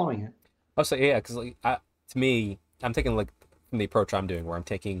keep following it. I'll say, yeah, because, like, to me, I'm taking, like, from the approach I'm doing, where I'm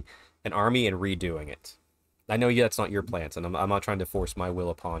taking an army and redoing it. I know that's not your plans, and I'm not trying to force my will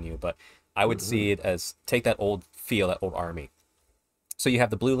upon you, but I would see it as take that old feel, that old army. So you have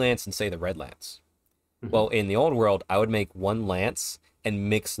the blue lance and, say, the red lance. Well, in the old world, I would make one lance and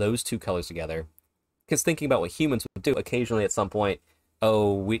mix those two colors together. Because thinking about what humans would do, occasionally at some point,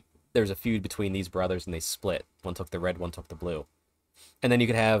 there's a feud between these brothers and they split. One took the red, one took the blue. And then you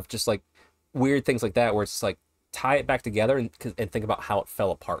could have just, like, weird things like that where it's just, like, tie it back together and think about how it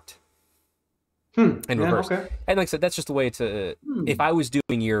fell apart. In reverse. Yeah, okay. And like I said, that's just the way to. If I was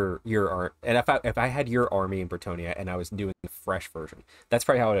doing your art, and if I had your army in Bretonnia and I was doing a fresh version, that's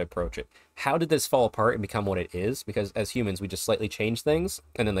probably how I'd approach it. How did this fall apart and become what it is? Because as humans, we just slightly change things,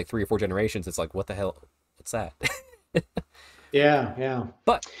 and then, like, 3 or 4 generations, it's like, what the hell? What's that? Yeah.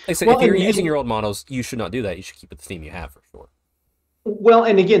 But like I said, if you're using your old models, you should not do that. You should keep it the theme you have, for sure. Well,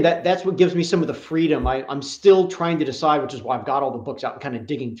 and again, that's what gives me some of the freedom. I'm still trying to decide, which is why I've got all the books out and kind of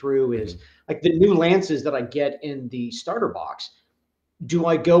digging through, is like the new lances that I get in the starter box. Do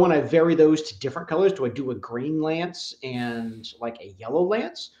I go and I vary those to different colors? Do I do a green lance and, like, a yellow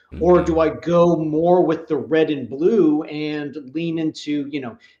lance? Or do I go more with the red and blue and lean into, you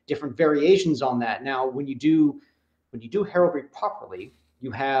know, different variations on that? Now, when you do heraldry properly,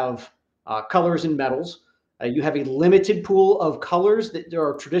 you have colors and metals. You have a limited pool of colors that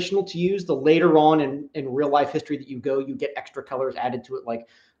are traditional to use. The later on in real life history that you go, you get extra colors added to it, like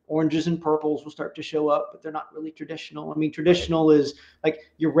oranges and purples will start to show up, but they're not really traditional. I mean, traditional is like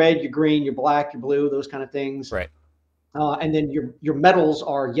your red, your green, your black, your blue, those kind of things. Right. And then your metals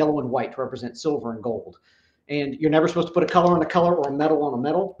are yellow and white to represent silver and gold. And you're never supposed to put a color on a color or a metal on a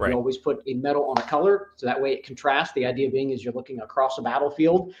metal. Right. You always put a metal on a color, so that way it contrasts. The idea being is you're looking across a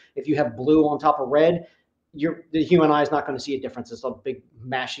battlefield. If you have blue on top of red, the human eye is not going to see a difference. It's a big,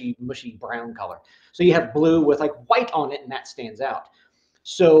 mashy, mushy brown color. So you have blue with, like, white on it, and that stands out.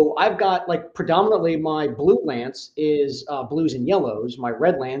 So I've got, like, predominantly my blue lance is blues and yellows. My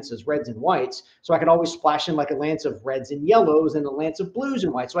red lance is reds and whites. So I could always splash in, like, a lance of reds and yellows and a lance of blues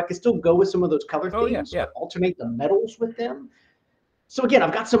and whites. So I could still go with some of those color themes, alternate the metals with them. So again,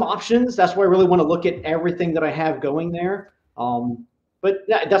 I've got some options. That's why I really want to look at everything that I have going there. But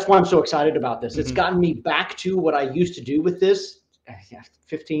that's why I'm so excited about this. It's gotten me back to what I used to do with this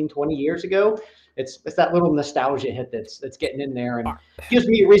 15, 20 years ago. it's that little nostalgia hit that's getting in there, and gives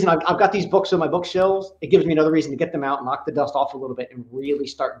me a reason. I've got these books on my bookshelves. It gives me another reason to get them out, knock the dust off a little bit, and really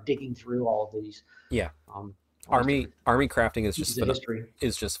start digging through all of these. Yeah. Army crafting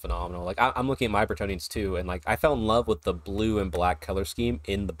is just phenomenal. Like I'm looking at my Bretonians too, and like I fell in love with the blue and black color scheme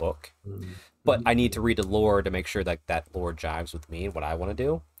in the book, but I need to read the lore to make sure that that lore jives with me and what I want to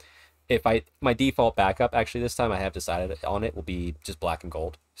do. My default backup actually this time I have decided on it will be just black and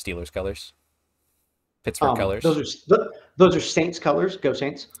gold, Steelers colors, Pittsburgh colors. Those are Saints colors. Go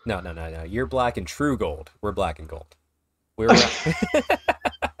Saints. No. You're black and true gold. We're black and gold. We're.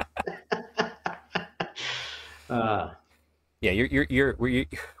 Yeah,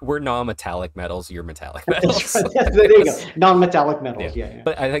 we're non-metallic metals. You're metallic metals. There you go, non-metallic metals. Yeah.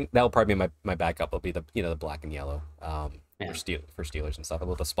 But I think that'll probably be my backup. Will be the the black and yellow for Steelers and stuff,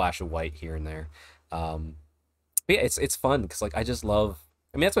 with a splash of white here and there. But yeah, it's fun because like I just love.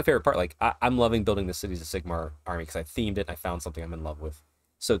 I mean, that's my favorite part. Like I'm loving building the Cities of Sigmar army because I themed it. And I found something I'm in love with.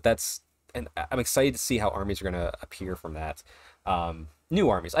 So and I'm excited to see how armies are going to appear from that. New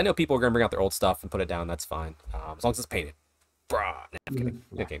armies. I know people are going to bring out their old stuff and put it down. That's fine. As long as it's painted. Bruh. No, I'm kidding.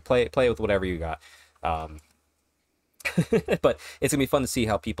 Okay, play with whatever you got. But it's going to be fun to see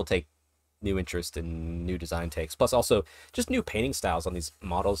how people take new interest and new design takes. Plus also just new painting styles on these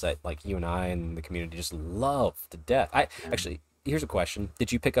models that like you and I and the community just love to death. Actually, here's a question.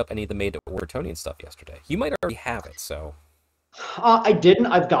 Did you pick up any of the made-to-order Bretonian stuff yesterday? You might already have it, so... I didn't.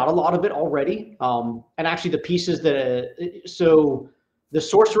 I've got a lot of it already. And actually the pieces that... so the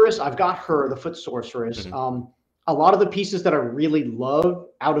Sorceress, I've got her, the Foot Sorceress. A lot of the pieces that I really love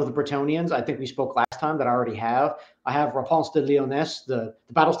out of the Bretonians, I think we spoke last time, that I already have. I have Rapunzel de Lyonesse, the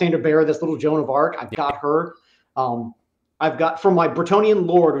Battle Standard Bearer, this little Joan of Arc. I've got her. I've got, from my Bretonian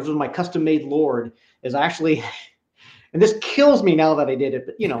Lord, which was my custom-made Lord, is actually... And this kills me now that I did it,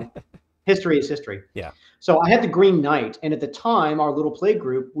 but, history is history. Yeah. So I had the Green Knight, and at the time, our little play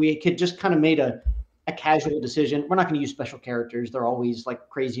group, we had just kind of made a casual decision. We're not going to use special characters. They're always like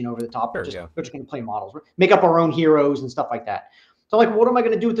crazy and over the top. Sure, we're just going to play models, make up our own heroes and stuff like that. So I'm like, what am I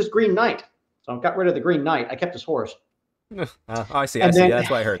going to do with this Green Knight? So I got rid of the Green Knight. I kept his horse. I see. That's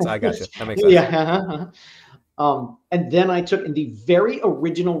why it hurts. I got you. That makes sense. Yeah. And then I took in the very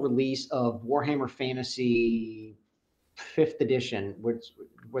original release of Warhammer Fantasy 5th edition, where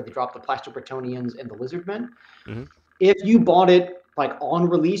they dropped the Plaster Bretonians and the Lizardmen. If you bought it like on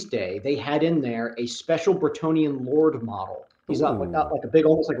release day, they had in there a special Bretonian Lord model. He's got like a big,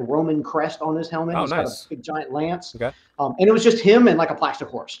 almost like a Roman crest on his helmet. He's got a big giant lance. Okay. And it was just him and like a plastic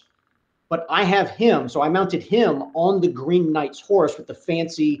horse. But I have him, so I mounted him on the Green Knight's horse with the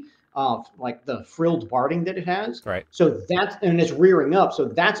fancy, like the frilled barding that it has. Right. So and it's rearing up. So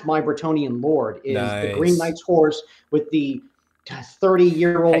that's my Bretonian Lord, is the Green Knight's horse with the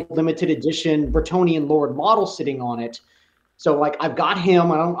 30-year-old limited edition Bretonian Lord model sitting on it. So like I've got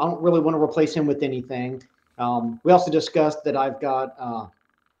him. I don't really want to replace him with anything. We also discussed that I've got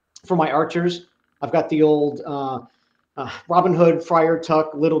for my archers, I've got the old Robin Hood, Friar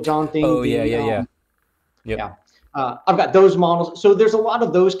Tuck, Little John thing. Oh yeah. Yeah. I've got those models. So there's a lot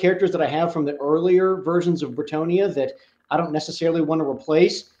of those characters that I have from the earlier versions of Bretonia that I don't necessarily want to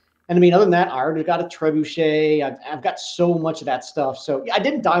replace. And I mean, other than that, I already got a trebuchet. I've got so much of that stuff. So I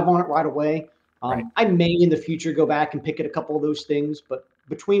didn't dive on it right away. I may in the future go back and pick at a couple of those things, but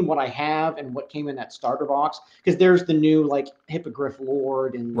between what I have and what came in that starter box, because there's the new like Hippogriff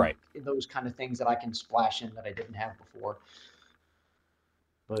Lord and those kind of things that I can splash in that I didn't have before.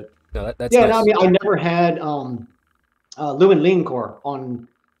 But no, that's yeah, nice. No, I mean, I never had Lewin Lingcor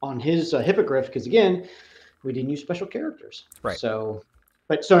on his Hippogriff, because again, we didn't use special characters. Right. So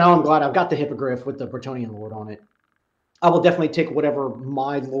now I'm glad I've got the Hippogriff with the Bretonian Lord on it. I will definitely take whatever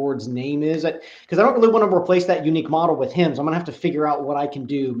my Lord's name is, because I don't really want to replace that unique model with him. So I'm going to have to figure out what I can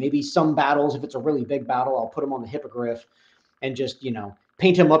do. Maybe some battles, if it's a really big battle, I'll put him on the Hippogriff and just,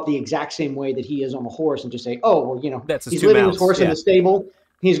 paint him up the exact same way that he is on the horse and just say, oh, well, that's he's leaving his horse in the stable.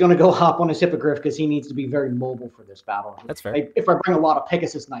 He's going to go hop on his Hippogriff because he needs to be very mobile for this battle. That's fair. If I bring a lot of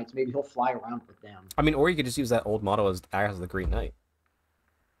Pegasus Knights, maybe he'll fly around with them. I mean, or you could just use that old model as the Green Knight.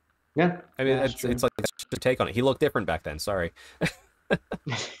 Yeah. I mean, it's like a take on it. He looked different back then. Sorry. I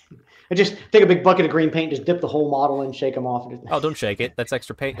just take a big bucket of green paint, just dip the whole model in, shake them off. Oh, don't shake it. That's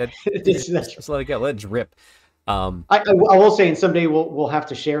extra paint. Just let it go. Let it drip. I will say, and someday we'll have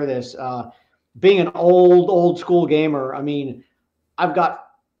to share this. Being an old school gamer, I mean, I've got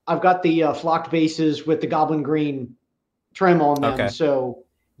the flocked bases with the goblin green trim on them. Okay. So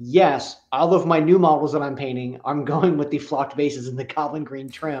yes, all of my new models that I'm painting, I'm going with the flocked bases and the goblin green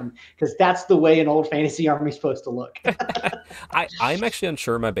trim because that's the way an old fantasy army is supposed to look. I'm actually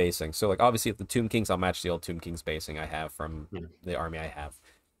unsure of my basing. So like obviously if the Tomb Kings, I'll match the old Tomb Kings basing I have from the army I have.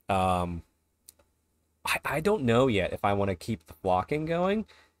 Um, I don't know yet if I want to keep the flocking going,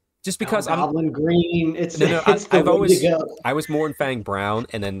 just Oh, because goblin green, it's no no it's the I've way to always go. I was more in Fang Brown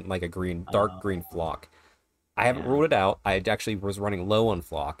and then like a green dark green flock. I haven't Yeah, ruled it out. I actually was running low on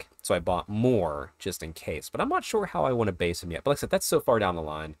flock, so I bought more just in case. But I'm not sure how I want to base him yet. But like I said, that's so far down the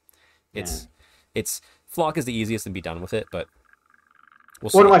line. yeah. It's flock is the easiest and be done with it, but we'll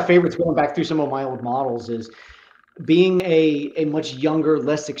One of see. my favorites going back through some of my old models is being a much younger,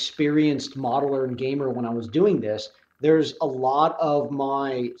 less experienced modeler and gamer when I was doing this. There's a lot of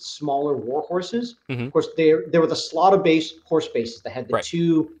my smaller war horses. Hmm. Of course, there were the slotted base horse bases that had the Right.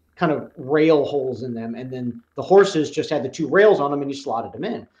 two kind of rail holes in them, and then the horses just had the two rails on them, and you slotted them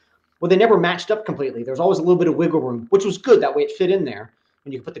in. Well, they never matched up completely. There's always a little bit of wiggle room, which was good. That way, it fit in there,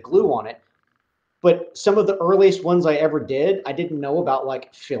 and you could put the glue on it. But some of the earliest ones I ever did, I didn't know about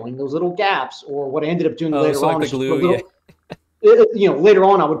like filling those little gaps, or what I ended up doing Oh, later so like on the is just put a glue, yeah. little, later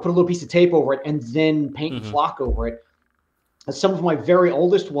on I would put a little piece of tape over it and then paint and Hmm. flock over it. And some of my very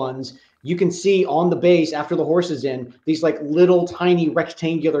oldest ones, you can see on the base after the horse is in these like little tiny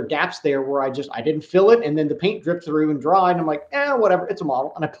rectangular gaps there where I didn't fill it, and then the paint dripped through and dried. And I'm like, whatever, it's a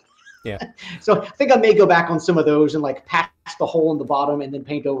model. And Yeah. so I think I may go back on some of those and like patch the hole in the bottom and then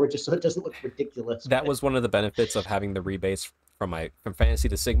paint over it just so it doesn't look ridiculous. That But was one of the benefits of having the rebase from Fantasy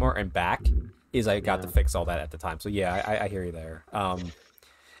to Sigmar and back is I got to yeah. fix all that at the time. So yeah, I hear you there.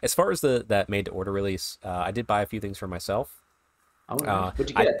 As far as the that made to order release, I did buy a few things for myself. Oh, nice. What'd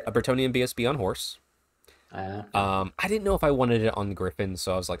you I get? a Bretonian BSB on horse. Yeah. I didn't know if I wanted it on the Griffin,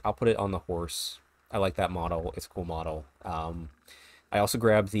 so I was like, I'll put it on the horse. I like that model. It's a cool model. I also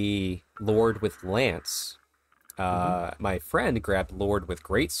grabbed the Lord with Lance. Mm-hmm. My friend grabbed Lord with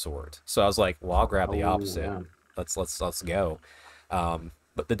Greatsword, so I was like, well, I'll grab the Oh, opposite. yeah. Let's go.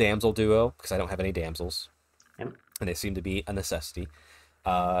 But the damsel duo, because I don't have any damsels, Yep. and they seem to be a necessity.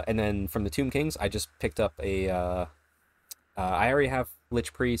 And then from the Tomb Kings, I just picked up a. I already have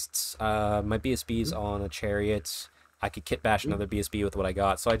Lich Priests. My BSB's on a chariot. I could kit bash Mm-hmm. another BSB with what I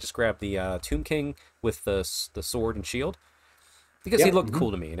got, so I just grabbed the Tomb King with the sword and shield because he Yep. looked Mm-hmm.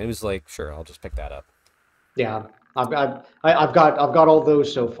 cool to me, and it was like, sure, I'll just pick that up. Yeah. I've got all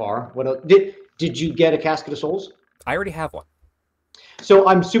those so far. What else? Did you get a Casket of Souls? I already have one So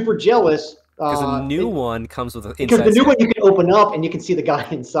I'm super jealous. because the new one comes with an Because the inside new one scan. you can open up and you can see the guy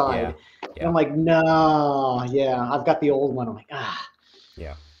Yeah, inside. And yeah, I'm like, no, yeah, I've got the old one. I'm like,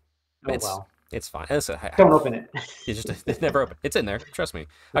 yeah. But oh well. it's fine. It's Don't open it. it's just it's never open. It's in there. Trust me.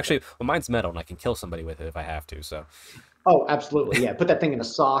 Actually, well, mine's metal, and I can kill somebody with it if I have to. So Oh, absolutely. Yeah. Put that thing in a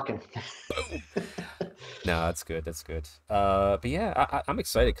sock and no, that's good. That's good. But yeah, I'm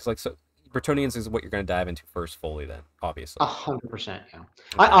excited because like so, Bretonians is what you're going to dive into first fully. Then obviously. 100%. Yeah. Okay.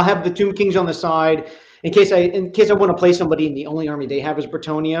 I'll have the Tomb Kings on the side in case I want to play somebody and the only army they have is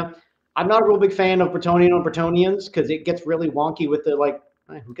Bretonia. I'm not a real big fan of Bretonian on Bretonians because it gets really wonky with the like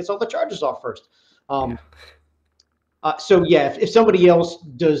who gets all the charges off first. Yeah. Um, so yeah, if somebody else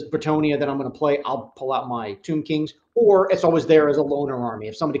does Bretonia that I'm going to play, I'll pull out my Tomb Kings, or it's always there as a loner army.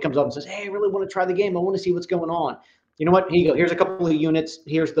 If somebody comes up and says, "Hey, I really want to try the game. I want to see what's going on," you know what? Here you go. Here's a couple of units.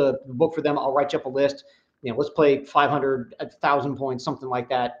 Here's the book for them. I'll write you up a list. Let's play 500, 1,000 points, something like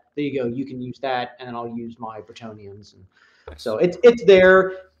that. There you go. You can use that, and then I'll use my Bretonians. And Nice. so it's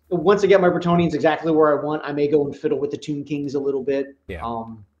there. Once I get my Bretonians exactly where I want, I may go and fiddle with the Tomb Kings a little bit. Yeah.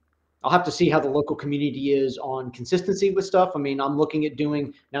 I'll have to see how the local community is on consistency with stuff. I mean, I'm looking at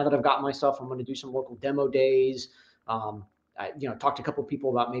doing now that I've got my stuff. I'm going to do some local demo days. Talked to a couple of people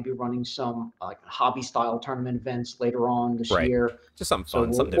about maybe running some like hobby style tournament events later on this Right. year. Just something So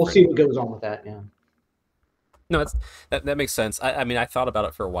fun, something we'll different. see what goes on with that. Yeah. No, that makes sense. I mean, I thought about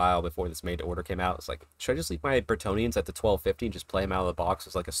it for a while before this made to order came out. It's like, should I just leave my Bretonians at the 1250 and just play them out of the box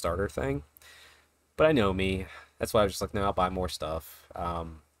as like a starter thing? But I know me. That's why I was just like, no, I'll buy more stuff.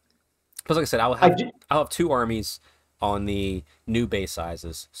 Because like I said, I'll have two armies on the new base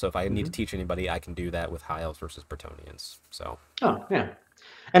sizes. So if I need to teach anybody, I can do that with High Elves versus Bretonians. So Oh yeah,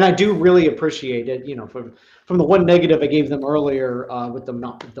 and I do really appreciate it. From the one negative I gave them earlier with the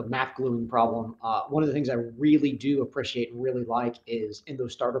map gluing problem. One of the things I really do appreciate and really like is in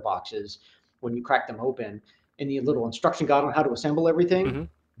those starter boxes when you crack them open in the little instruction guide on how to assemble everything. hmm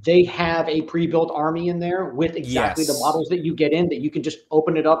they have a pre-built army in there with exactly the models that you get in, that you can just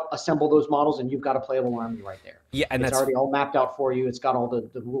open it up, assemble those models, and you've got a playable army right there. Yeah, and it's already all mapped out for you. It's got all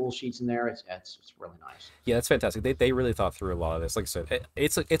the rule sheets in there. It's really nice. Yeah, that's fantastic. They really thought through a lot of this. Like I said,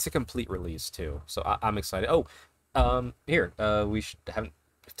 it's a complete release too, so I'm excited. Oh, here we haven't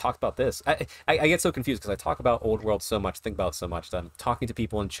talked about this. I get so confused because I talk about Old World so much, think about it so much, that I'm talking to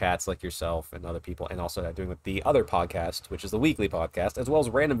people in chats like yourself and other people, and also doing with the other podcast, which is the weekly podcast, as well as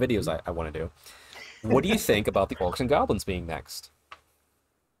random videos I want to do. What do you think about the Orcs and Goblins being next?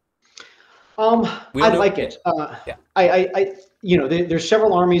 I like it. Yeah. I there's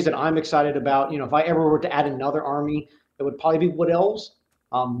several armies that I'm excited about. If I ever were to add another army, it would probably be Wood Elves.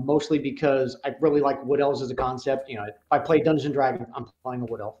 Mostly because I really like Wood Elves as a concept. If I play Dungeons and Dragons, I'm playing a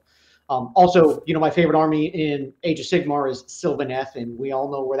Wood Elf. Also, my favorite army in Age of Sigmar is Sylvaneth, and we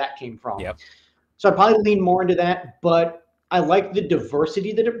all know where that came from. Yep. So I'd probably lean more into that, but I like the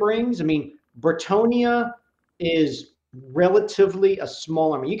diversity that it brings. I mean, Bretonia is relatively a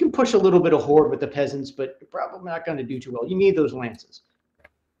small army. You can push a little bit of Horde with the peasants, but you're probably not going to do too well. You need those lances.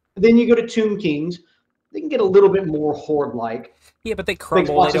 Then you go to Tomb Kings. They can get a little bit more Horde-like. Yeah, but they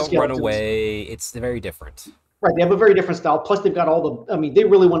crumble, they don't run away. It's very different. Right, they have a very different style. Plus, they've got all the, they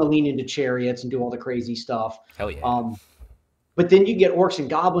really want to lean into chariots and do all the crazy stuff. Hell yeah. But then you get Orcs and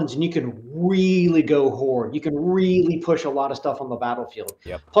Goblins, and you can really go Horde. You can really push a lot of stuff on the battlefield.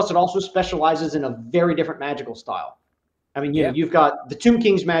 Yep. Plus, it also specializes in a very different magical style. I mean, you've got the Tomb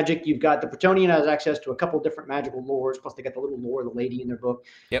King's magic. You've got the Bretonian has access to a couple of different magical lores. Plus, they got the little lore of the lady in their book.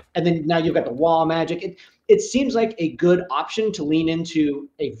 Yep. And then now you've got the wall magic. It seems like a good option to lean into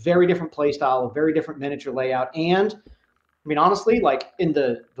a very different play style, a very different miniature layout. And, I mean, honestly, like in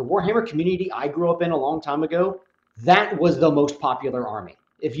the Warhammer community I grew up in a long time ago, that was the most popular army.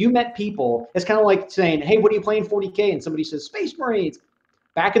 If you met people, it's kind of like saying, hey, what are you playing 40K? And somebody says, Space Marines.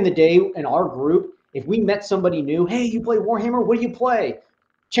 Back in the day in our group, if we met somebody new, hey, you play Warhammer? What do you play?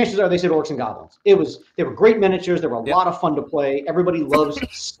 Chances are they said Orcs and Goblins. They were great miniatures. They were a lot of fun to play. Everybody loves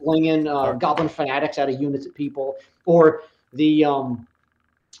slinging Goblin fanatics out of units at people. Or the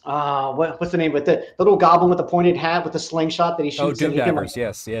what's the name with the little goblin with the pointed hat with the slingshot that he shoots. Oh, Doom Divers.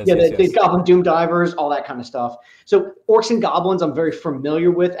 Yes. The Goblin Doom Divers, all that kind of stuff. So Orcs and Goblins, I'm very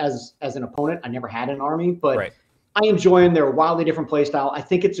familiar with as an opponent. I never had an army, but. Right. I enjoy them. They're a wildly different play style. I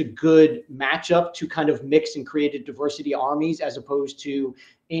think it's a good matchup to kind of mix and create a diversity of armies as opposed to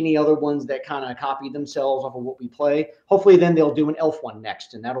any other ones that kind of copy themselves off of what we play. Hopefully then they'll do an elf one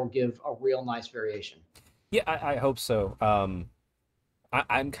next, and that'll give a real nice variation. Yeah, I hope so.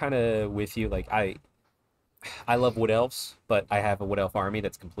 I'm kind of with you. Like, I love Wood Elves, but I have a Wood Elf army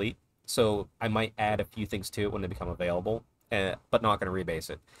that's complete. So I might add a few things to it when they become available. But not going to rebase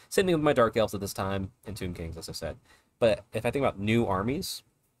it. Same thing with my Dark Elves at this time, and Tomb Kings, as I said. But if I think about new armies,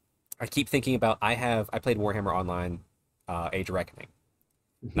 I keep thinking about, I played Warhammer Online, Age of Reckoning.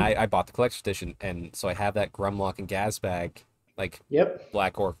 Mm-hmm. And I bought the collection edition, and so I have that Grumlock and Gazbag,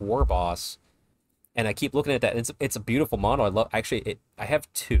 Black Orc War Boss, and I keep looking at that, and it's a beautiful model. I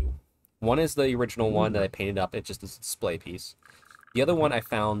have two. One is the original one that I painted up, it's just a display piece. The other one I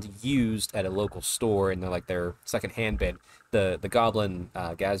found used at a local store in their second-hand bin. The Goblin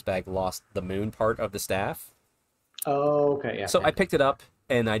Gazbag lost the moon part of the staff. Oh, okay, yeah. So I picked it up,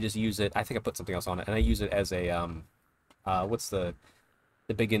 and I just use it. I think I put something else on it, and I use it as a, what's the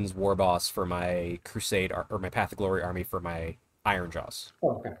Biggins War Boss for my Crusade, or my Path of Glory army for my Iron Jaws.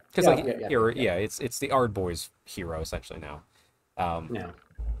 Oh, okay. Because it's the Ard Boys hero, essentially, now.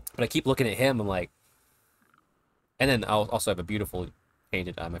 But I keep looking at him, I'm like, and then I'll also have a beautiful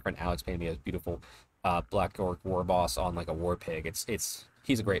painted. My friend Alex painted me a beautiful Black Orc War Boss on like a War Pig.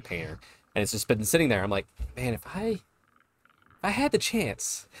 He's a great painter, and it's just been sitting there. I'm like, man, if I had the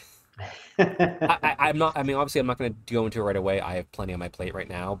chance, I'm not. I mean, obviously, I'm not going to go into it right away. I have plenty on my plate right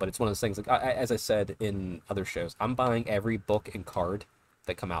now, but it's one of those things. Like as I said in other shows, I'm buying every book and card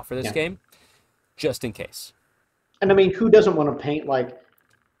that come out for this game, just in case. And I mean, who doesn't want to paint like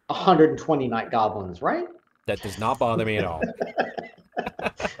 120 Night Goblins, right? That does not bother me at all.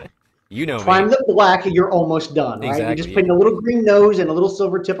 You know, prime the black, and you're almost done, right? Exactly. You just paint a little green nose and a little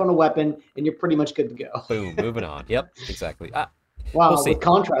silver tip on a weapon, and you're pretty much good to go. Boom, moving on. Yep, exactly. Wow, with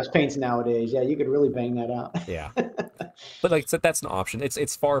contrast paints nowadays, you could really bang that out. Yeah, but like I said, that's an option.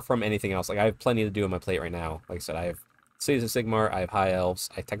 It's far from anything else. Like I have plenty to do on my plate right now. Like I said, I have Cities of Sigmar, I have High Elves.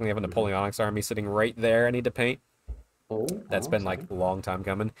 I technically have a Napoleonics army sitting right there. I need to paint. That's been like a long time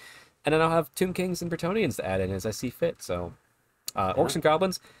coming. And then I'll have Tomb Kings and Bretonians to add in as I see fit. So, Orcs and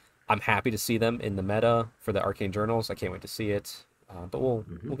Goblins, I'm happy to see them in the meta for the Arcane Journals. I can't wait to see it. But we'll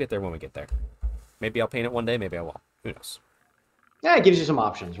get there when we get there. Maybe I'll paint it one day. Maybe I won't. Who knows? Yeah, it gives you some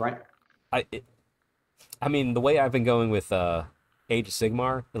options, right? I it, I mean, the way I've been going with Age of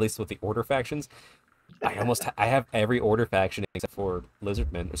Sigmar, at least with the Order factions, I have every Order faction except for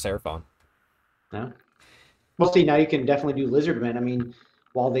Lizardmen or Seraphon. Yeah. Well, see, now you can definitely do Lizardmen. I mean,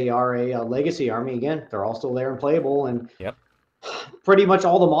 while they are a legacy army, again, they're all still there and playable, and Yep. pretty much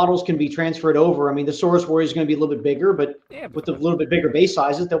all the models can be transferred over. I mean, the Saurus Warrior is going to be a little bit bigger, but Yeah, with a little bit bigger base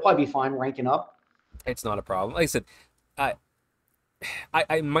sizes, they'll probably be fine ranking up. it's not a problem. Like I said, I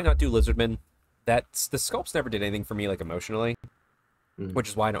I might not do Lizardmen. That's the sculpts never did anything for me like emotionally, which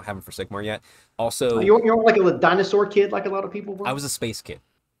is why I don't have them for Sigmar yet. Also, You're like a dinosaur kid, like a lot of people were. I was a space kid.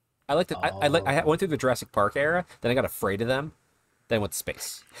 I liked it. Oh. I went through the Jurassic Park era, then I got afraid of them, then I went to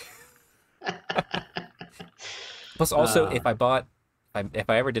space. Plus, also, if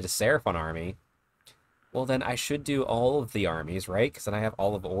I ever did a Seraphon army, well, then I should do all of the armies, right? Because then I have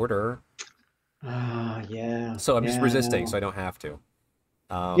all of Order. Yeah. So I'm just Yeah, resisting, no. so I don't have to.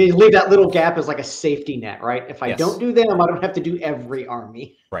 You leave that little gap as like a safety net, right? If I don't Yes, do them, I don't have to do every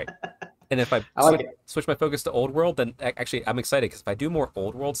army. right. And if I I like it. switch my focus to Old World, then actually I'm excited because if I do more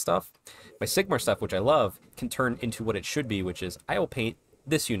Old World stuff, my Sigmar stuff, which I love, can turn into what it should be, which is I will paint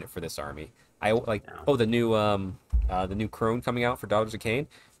this unit for this army. I like the new Crone coming out for Daughters of Cain.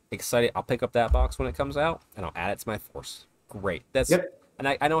 Excited! I'll pick up that box when it comes out and I'll add it to my force. Great. Yep. And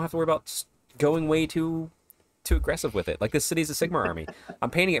I don't have to worry about going way too aggressive with it. Like this city's a Sigmar army. I'm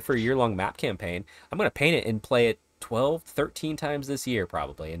painting it for a year-long map campaign. I'm gonna paint it and play it 12, 13 times this year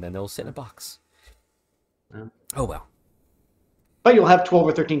probably, and then they'll sit in a box. Yeah. Oh well. But you'll have 12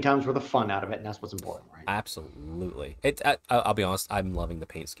 or 13 times worth of fun out of it, and that's what's important, right? Absolutely. I'll be honest, I'm loving the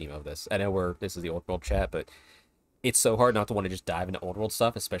paint scheme of this. I know this is the old world chat, but it's so hard not to want to just dive into old world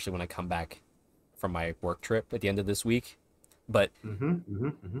stuff, especially when I come back from my work trip at the end of this week. But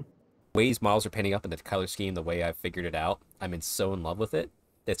ways models are painting up and the color scheme, the way I've figured it out, so in love with it.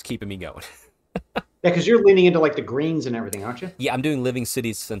 That's keeping me going. Yeah, because you're leaning into like the greens and everything, aren't you? Yeah, I'm doing Living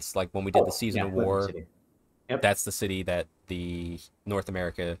Cities since like when we did the Season of War. Yep. That's the city that the North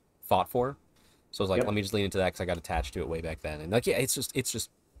America fought for. So I was like, let me just lean into that because I got attached to it way back then. And like, yeah,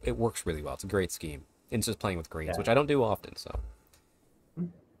 it works really well. It's a great scheme. And it's just playing with greens, which I don't do often. So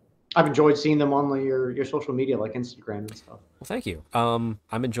I've enjoyed seeing them on your social media, like Instagram and stuff. well, thank you. I'm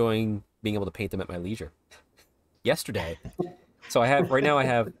enjoying being able to paint them at my leisure. Yesterday, so right now I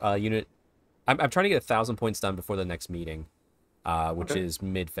have a unit. I'm trying to get 1,000 points done before the next meeting, which is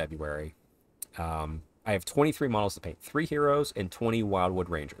mid-February. I have 23 models to paint, 3 heroes and 20 Wildwood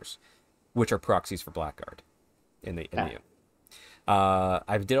Rangers, which are proxies for Blackguard in the unit.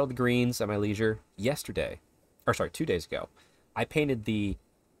 I did all the greens at my leisure yesterday, or sorry, 2 days ago. I painted the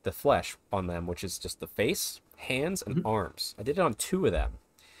flesh on them, which is just the face, hands, and arms. I did it on 2 of them.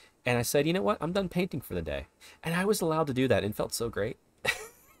 And I said, you know what? I'm done painting for the day. And I was allowed to do that and it felt so great.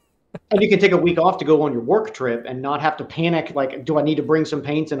 And you can take a week off to go on your work trip and not have to panic. Like, do I need to bring some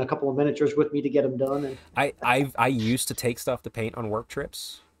paints and a couple of miniatures with me to get them done? And I used to take stuff to paint on work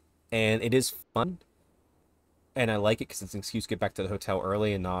trips, and it is fun, and I like it because it's an excuse to get back to the hotel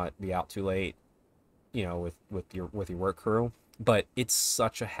early and not be out too late, with your work crew. But it's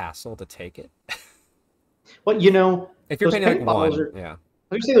such a hassle to take it. Well, if you're painting like one,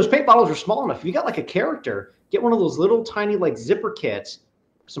 like you say, those paint bottles are small enough. If you got like a character, get one of those little tiny like zipper kits.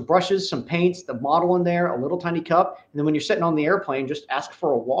 Some brushes, some paints, the model in there, a little tiny cup. And then when you're sitting on the airplane, just ask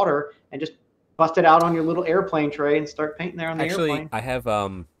for a water and just bust it out on your little airplane tray and start painting there on the airplane. I have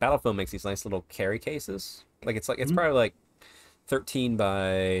Battlefield makes these nice little carry cases. Like it's probably like 13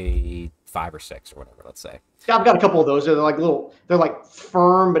 by 5 or 6 or whatever, let's say. Yeah, I've got a couple of those. They're like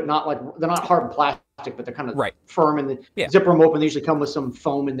firm, but they're not hard plastic, but they're kind of firm. And the zipper them open. They usually come with some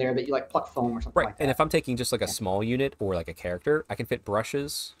foam in there that you like pluck foam or something like that. And if I'm taking just like a small unit or like a character, I can fit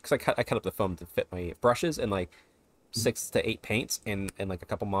brushes because I cut up the foam to fit my brushes and like 6 to 8 paints and like a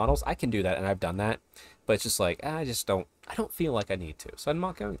couple models. I can do that, and I've done that. But it's just like I don't feel like I need to, so I'm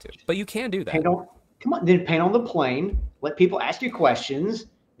not going to. But you can do that. Come on, then paint on the plane. Let people ask you questions.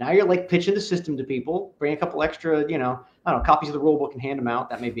 Now you're like pitching the system to people. Bring a couple extra, I don't know, copies of the rule book and hand them out.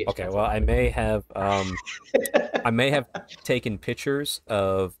 That may be expensive. Okay. Well, I may have taken pictures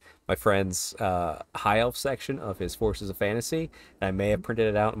of my friend's high elf section of his Forces of Fantasy. And I may have printed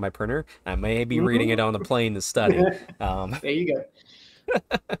it out in my printer. I may be reading it on the plane to study. There you go.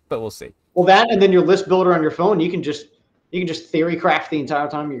 But we'll see. Well, that and then your list builder on your phone, you can just theory craft the entire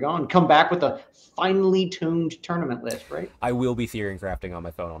time you're gone. Come back with a finely tuned tournament list, right? I will be theory crafting on my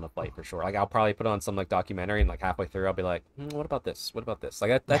phone on the flight for sure. Like I'll probably put on some like documentary and like halfway through I'll be like, what about this? What about this?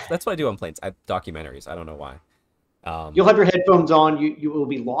 Like that's what I do on planes. I have documentaries. I don't know why. You'll have your headphones on. You will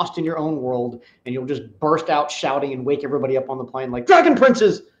be lost in your own world, and you'll just burst out shouting and wake everybody up on the plane like dragon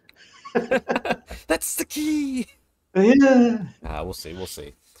princes. That's the key. Yeah. We'll see. We'll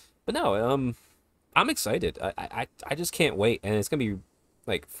see. But no, I'm excited. I just can't wait, and it's gonna be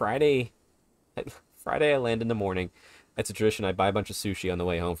like Friday. Friday, I land in the morning. It's a tradition. I buy a bunch of sushi on the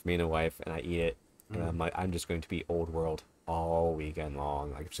way home for me and the wife, and I eat it. And I'm just going to be old world all weekend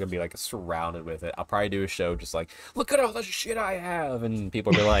long. Like, I'm just gonna be like surrounded with it. I'll probably do a show just like, look at all the shit I have, and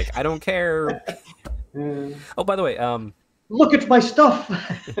people will be like, I don't care. Oh, by the way, look at my stuff.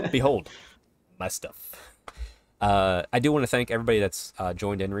 behold, my stuff. I do want to thank everybody that's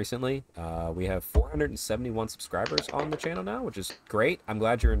joined in recently. We have 471 subscribers on the channel now, which is great. I'm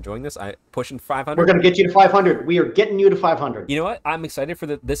glad you're enjoying this. Pushing 500. We're going to get you to 500. We are getting you to 500. You know what? I'm excited for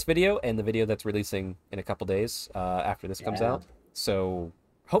this video and the video that's releasing in a couple days after this comes out. So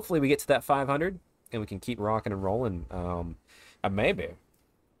hopefully we get to that 500 and we can keep rocking and rolling. Maybe. You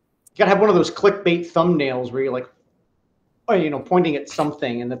got to have one of those clickbait thumbnails where you're like, pointing at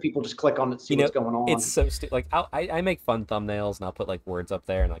something, and then people just click on it, see what's going on. It's so stupid. Like I make fun thumbnails, and I'll put like words up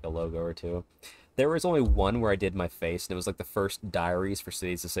there and like a logo or two. There was only one where I did my face, and it was like the first diaries for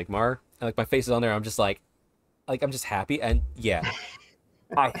Cities of Sigmar. And like my face is on there, I'm just like I'm just happy. And yeah,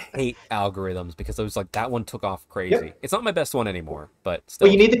 I hate algorithms because it was like that one took off crazy. Yep. It's not my best one anymore, but still.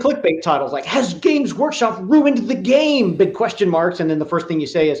 Well, you need the clickbait titles like "Has Games Workshop ruined the game?" Big question marks, and then the first thing you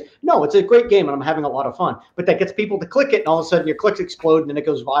say is, "No, it's a great game, and I'm having a lot of fun." But that gets people to click it, and all of a sudden your clicks explode, and then it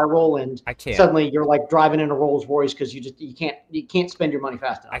goes viral, and suddenly you're like driving in a Rolls Royce because you can't spend your money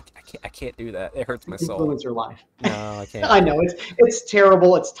fast enough. I can't do that. It hurts my soul. Influencer life. No, I can't. I know it's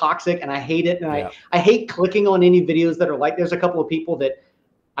terrible. It's toxic, and I hate it. And I hate clicking on any videos that are like. There's a couple of people that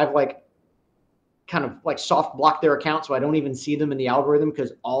I've kind of like soft block their account so I don't even see them in the algorithm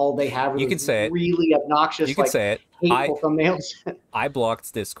because all they have is really obnoxious, hateful thumbnails. I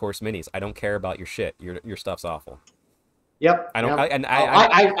blocked Discourse Minis. I don't care about your shit. Your stuff's awful. Yep. I don't. Yep.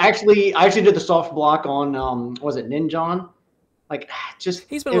 I actually did the soft block on was it Ninjon? Like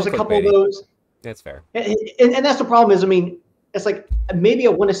there's a couple of those. That's fair. And that's the problem is, I mean, it's like maybe I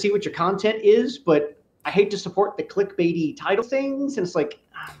want to see what your content is, but I hate to support the clickbaity title things, and it's like,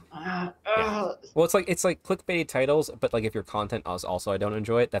 Well, it's like clickbaity titles, but like if your content is also I don't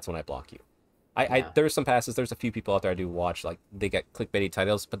enjoy it, that's when I block you. There's some passes. There's a few people out there I do watch, like they get clickbaity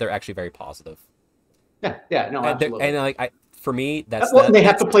titles, but they're actually very positive. Yeah, no, absolutely. And like for me, they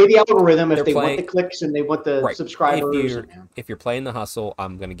have to play the algorithm if they want the clicks and they want the subscribers. If you're playing the hustle,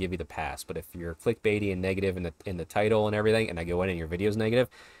 I'm gonna give you the pass. But if you're clickbaity and negative in the title and everything, and I go in and your video's negative,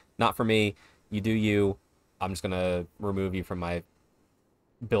 not for me. You do you. I'm just gonna remove you from my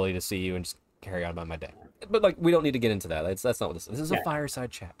ability to see you and just carry on about my day. But like, we don't need to get into that. That's not what this is. This is a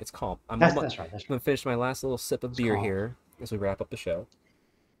fireside chat. It's calm. That's right. I'm gonna finish my last little sip of beer here as we wrap up the show.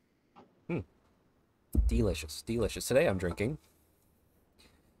 Delicious, delicious. Today I'm drinking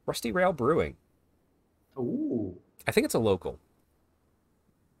Rusty Rail Brewing. Ooh. I think it's a local.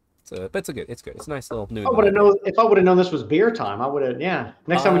 But it's good. It's a nice little new. If I would have known this was beer time, I would have. Yeah.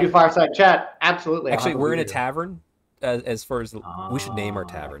 Next time we do fireside chat, absolutely. Actually, we're in a tavern. As far as we should name our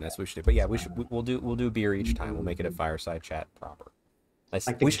tavern, that's what we should do. But yeah, we'll do beer each time. We'll make it a fireside chat proper. Like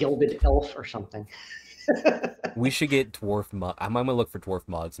the Gilded Elf or something. We should get dwarf mug. I'm gonna look for dwarf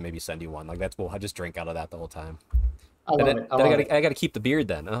mugs and maybe send you one. Like I'll just drink out of that the whole time. I gotta keep the beard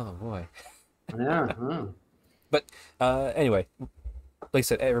then. Oh boy. Yeah. But anyway. Like I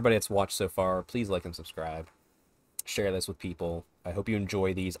said, everybody that's watched so far, please like and subscribe. Share this with people. I hope you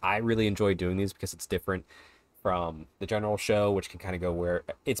enjoy these. I really enjoy doing these because it's different from the general show, which can kind of go where...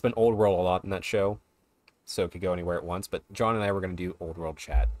 It's been Old World a lot in that show, so it could go anywhere at once. But John and I were going to do Old World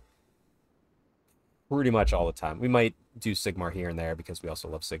chat pretty much all the time. We might do Sigmar here and there because we also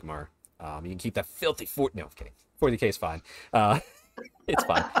love Sigmar. You can keep that filthy... No, I'm kidding. 40k is fine. It's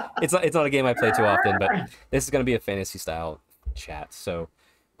fine. It's not a game I play too often, but this is going to be a fantasy-style chat. So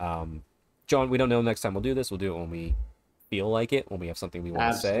John, we don't know next time we'll do this. We'll do it when we feel like it, when we have something we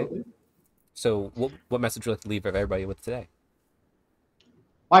want to say. So what message would you like to leave everybody with today?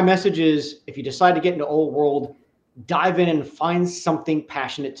 My message is, if you decide to get into Old World, dive in and find something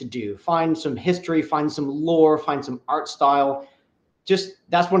passionate to do. Find some history, find some lore, find some art style.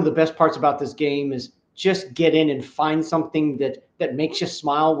 That's one of the best parts about this game is just get in and find something that makes you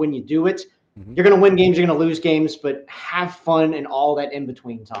smile when you do it. You're going to win games, you're going to lose games, but have fun and all that in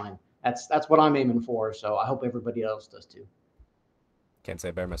between time. That's what I'm aiming for. So I hope everybody else does too. Can't say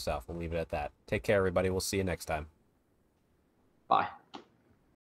it better myself. We'll leave it at that. Take care, everybody. We'll see you next time. Bye.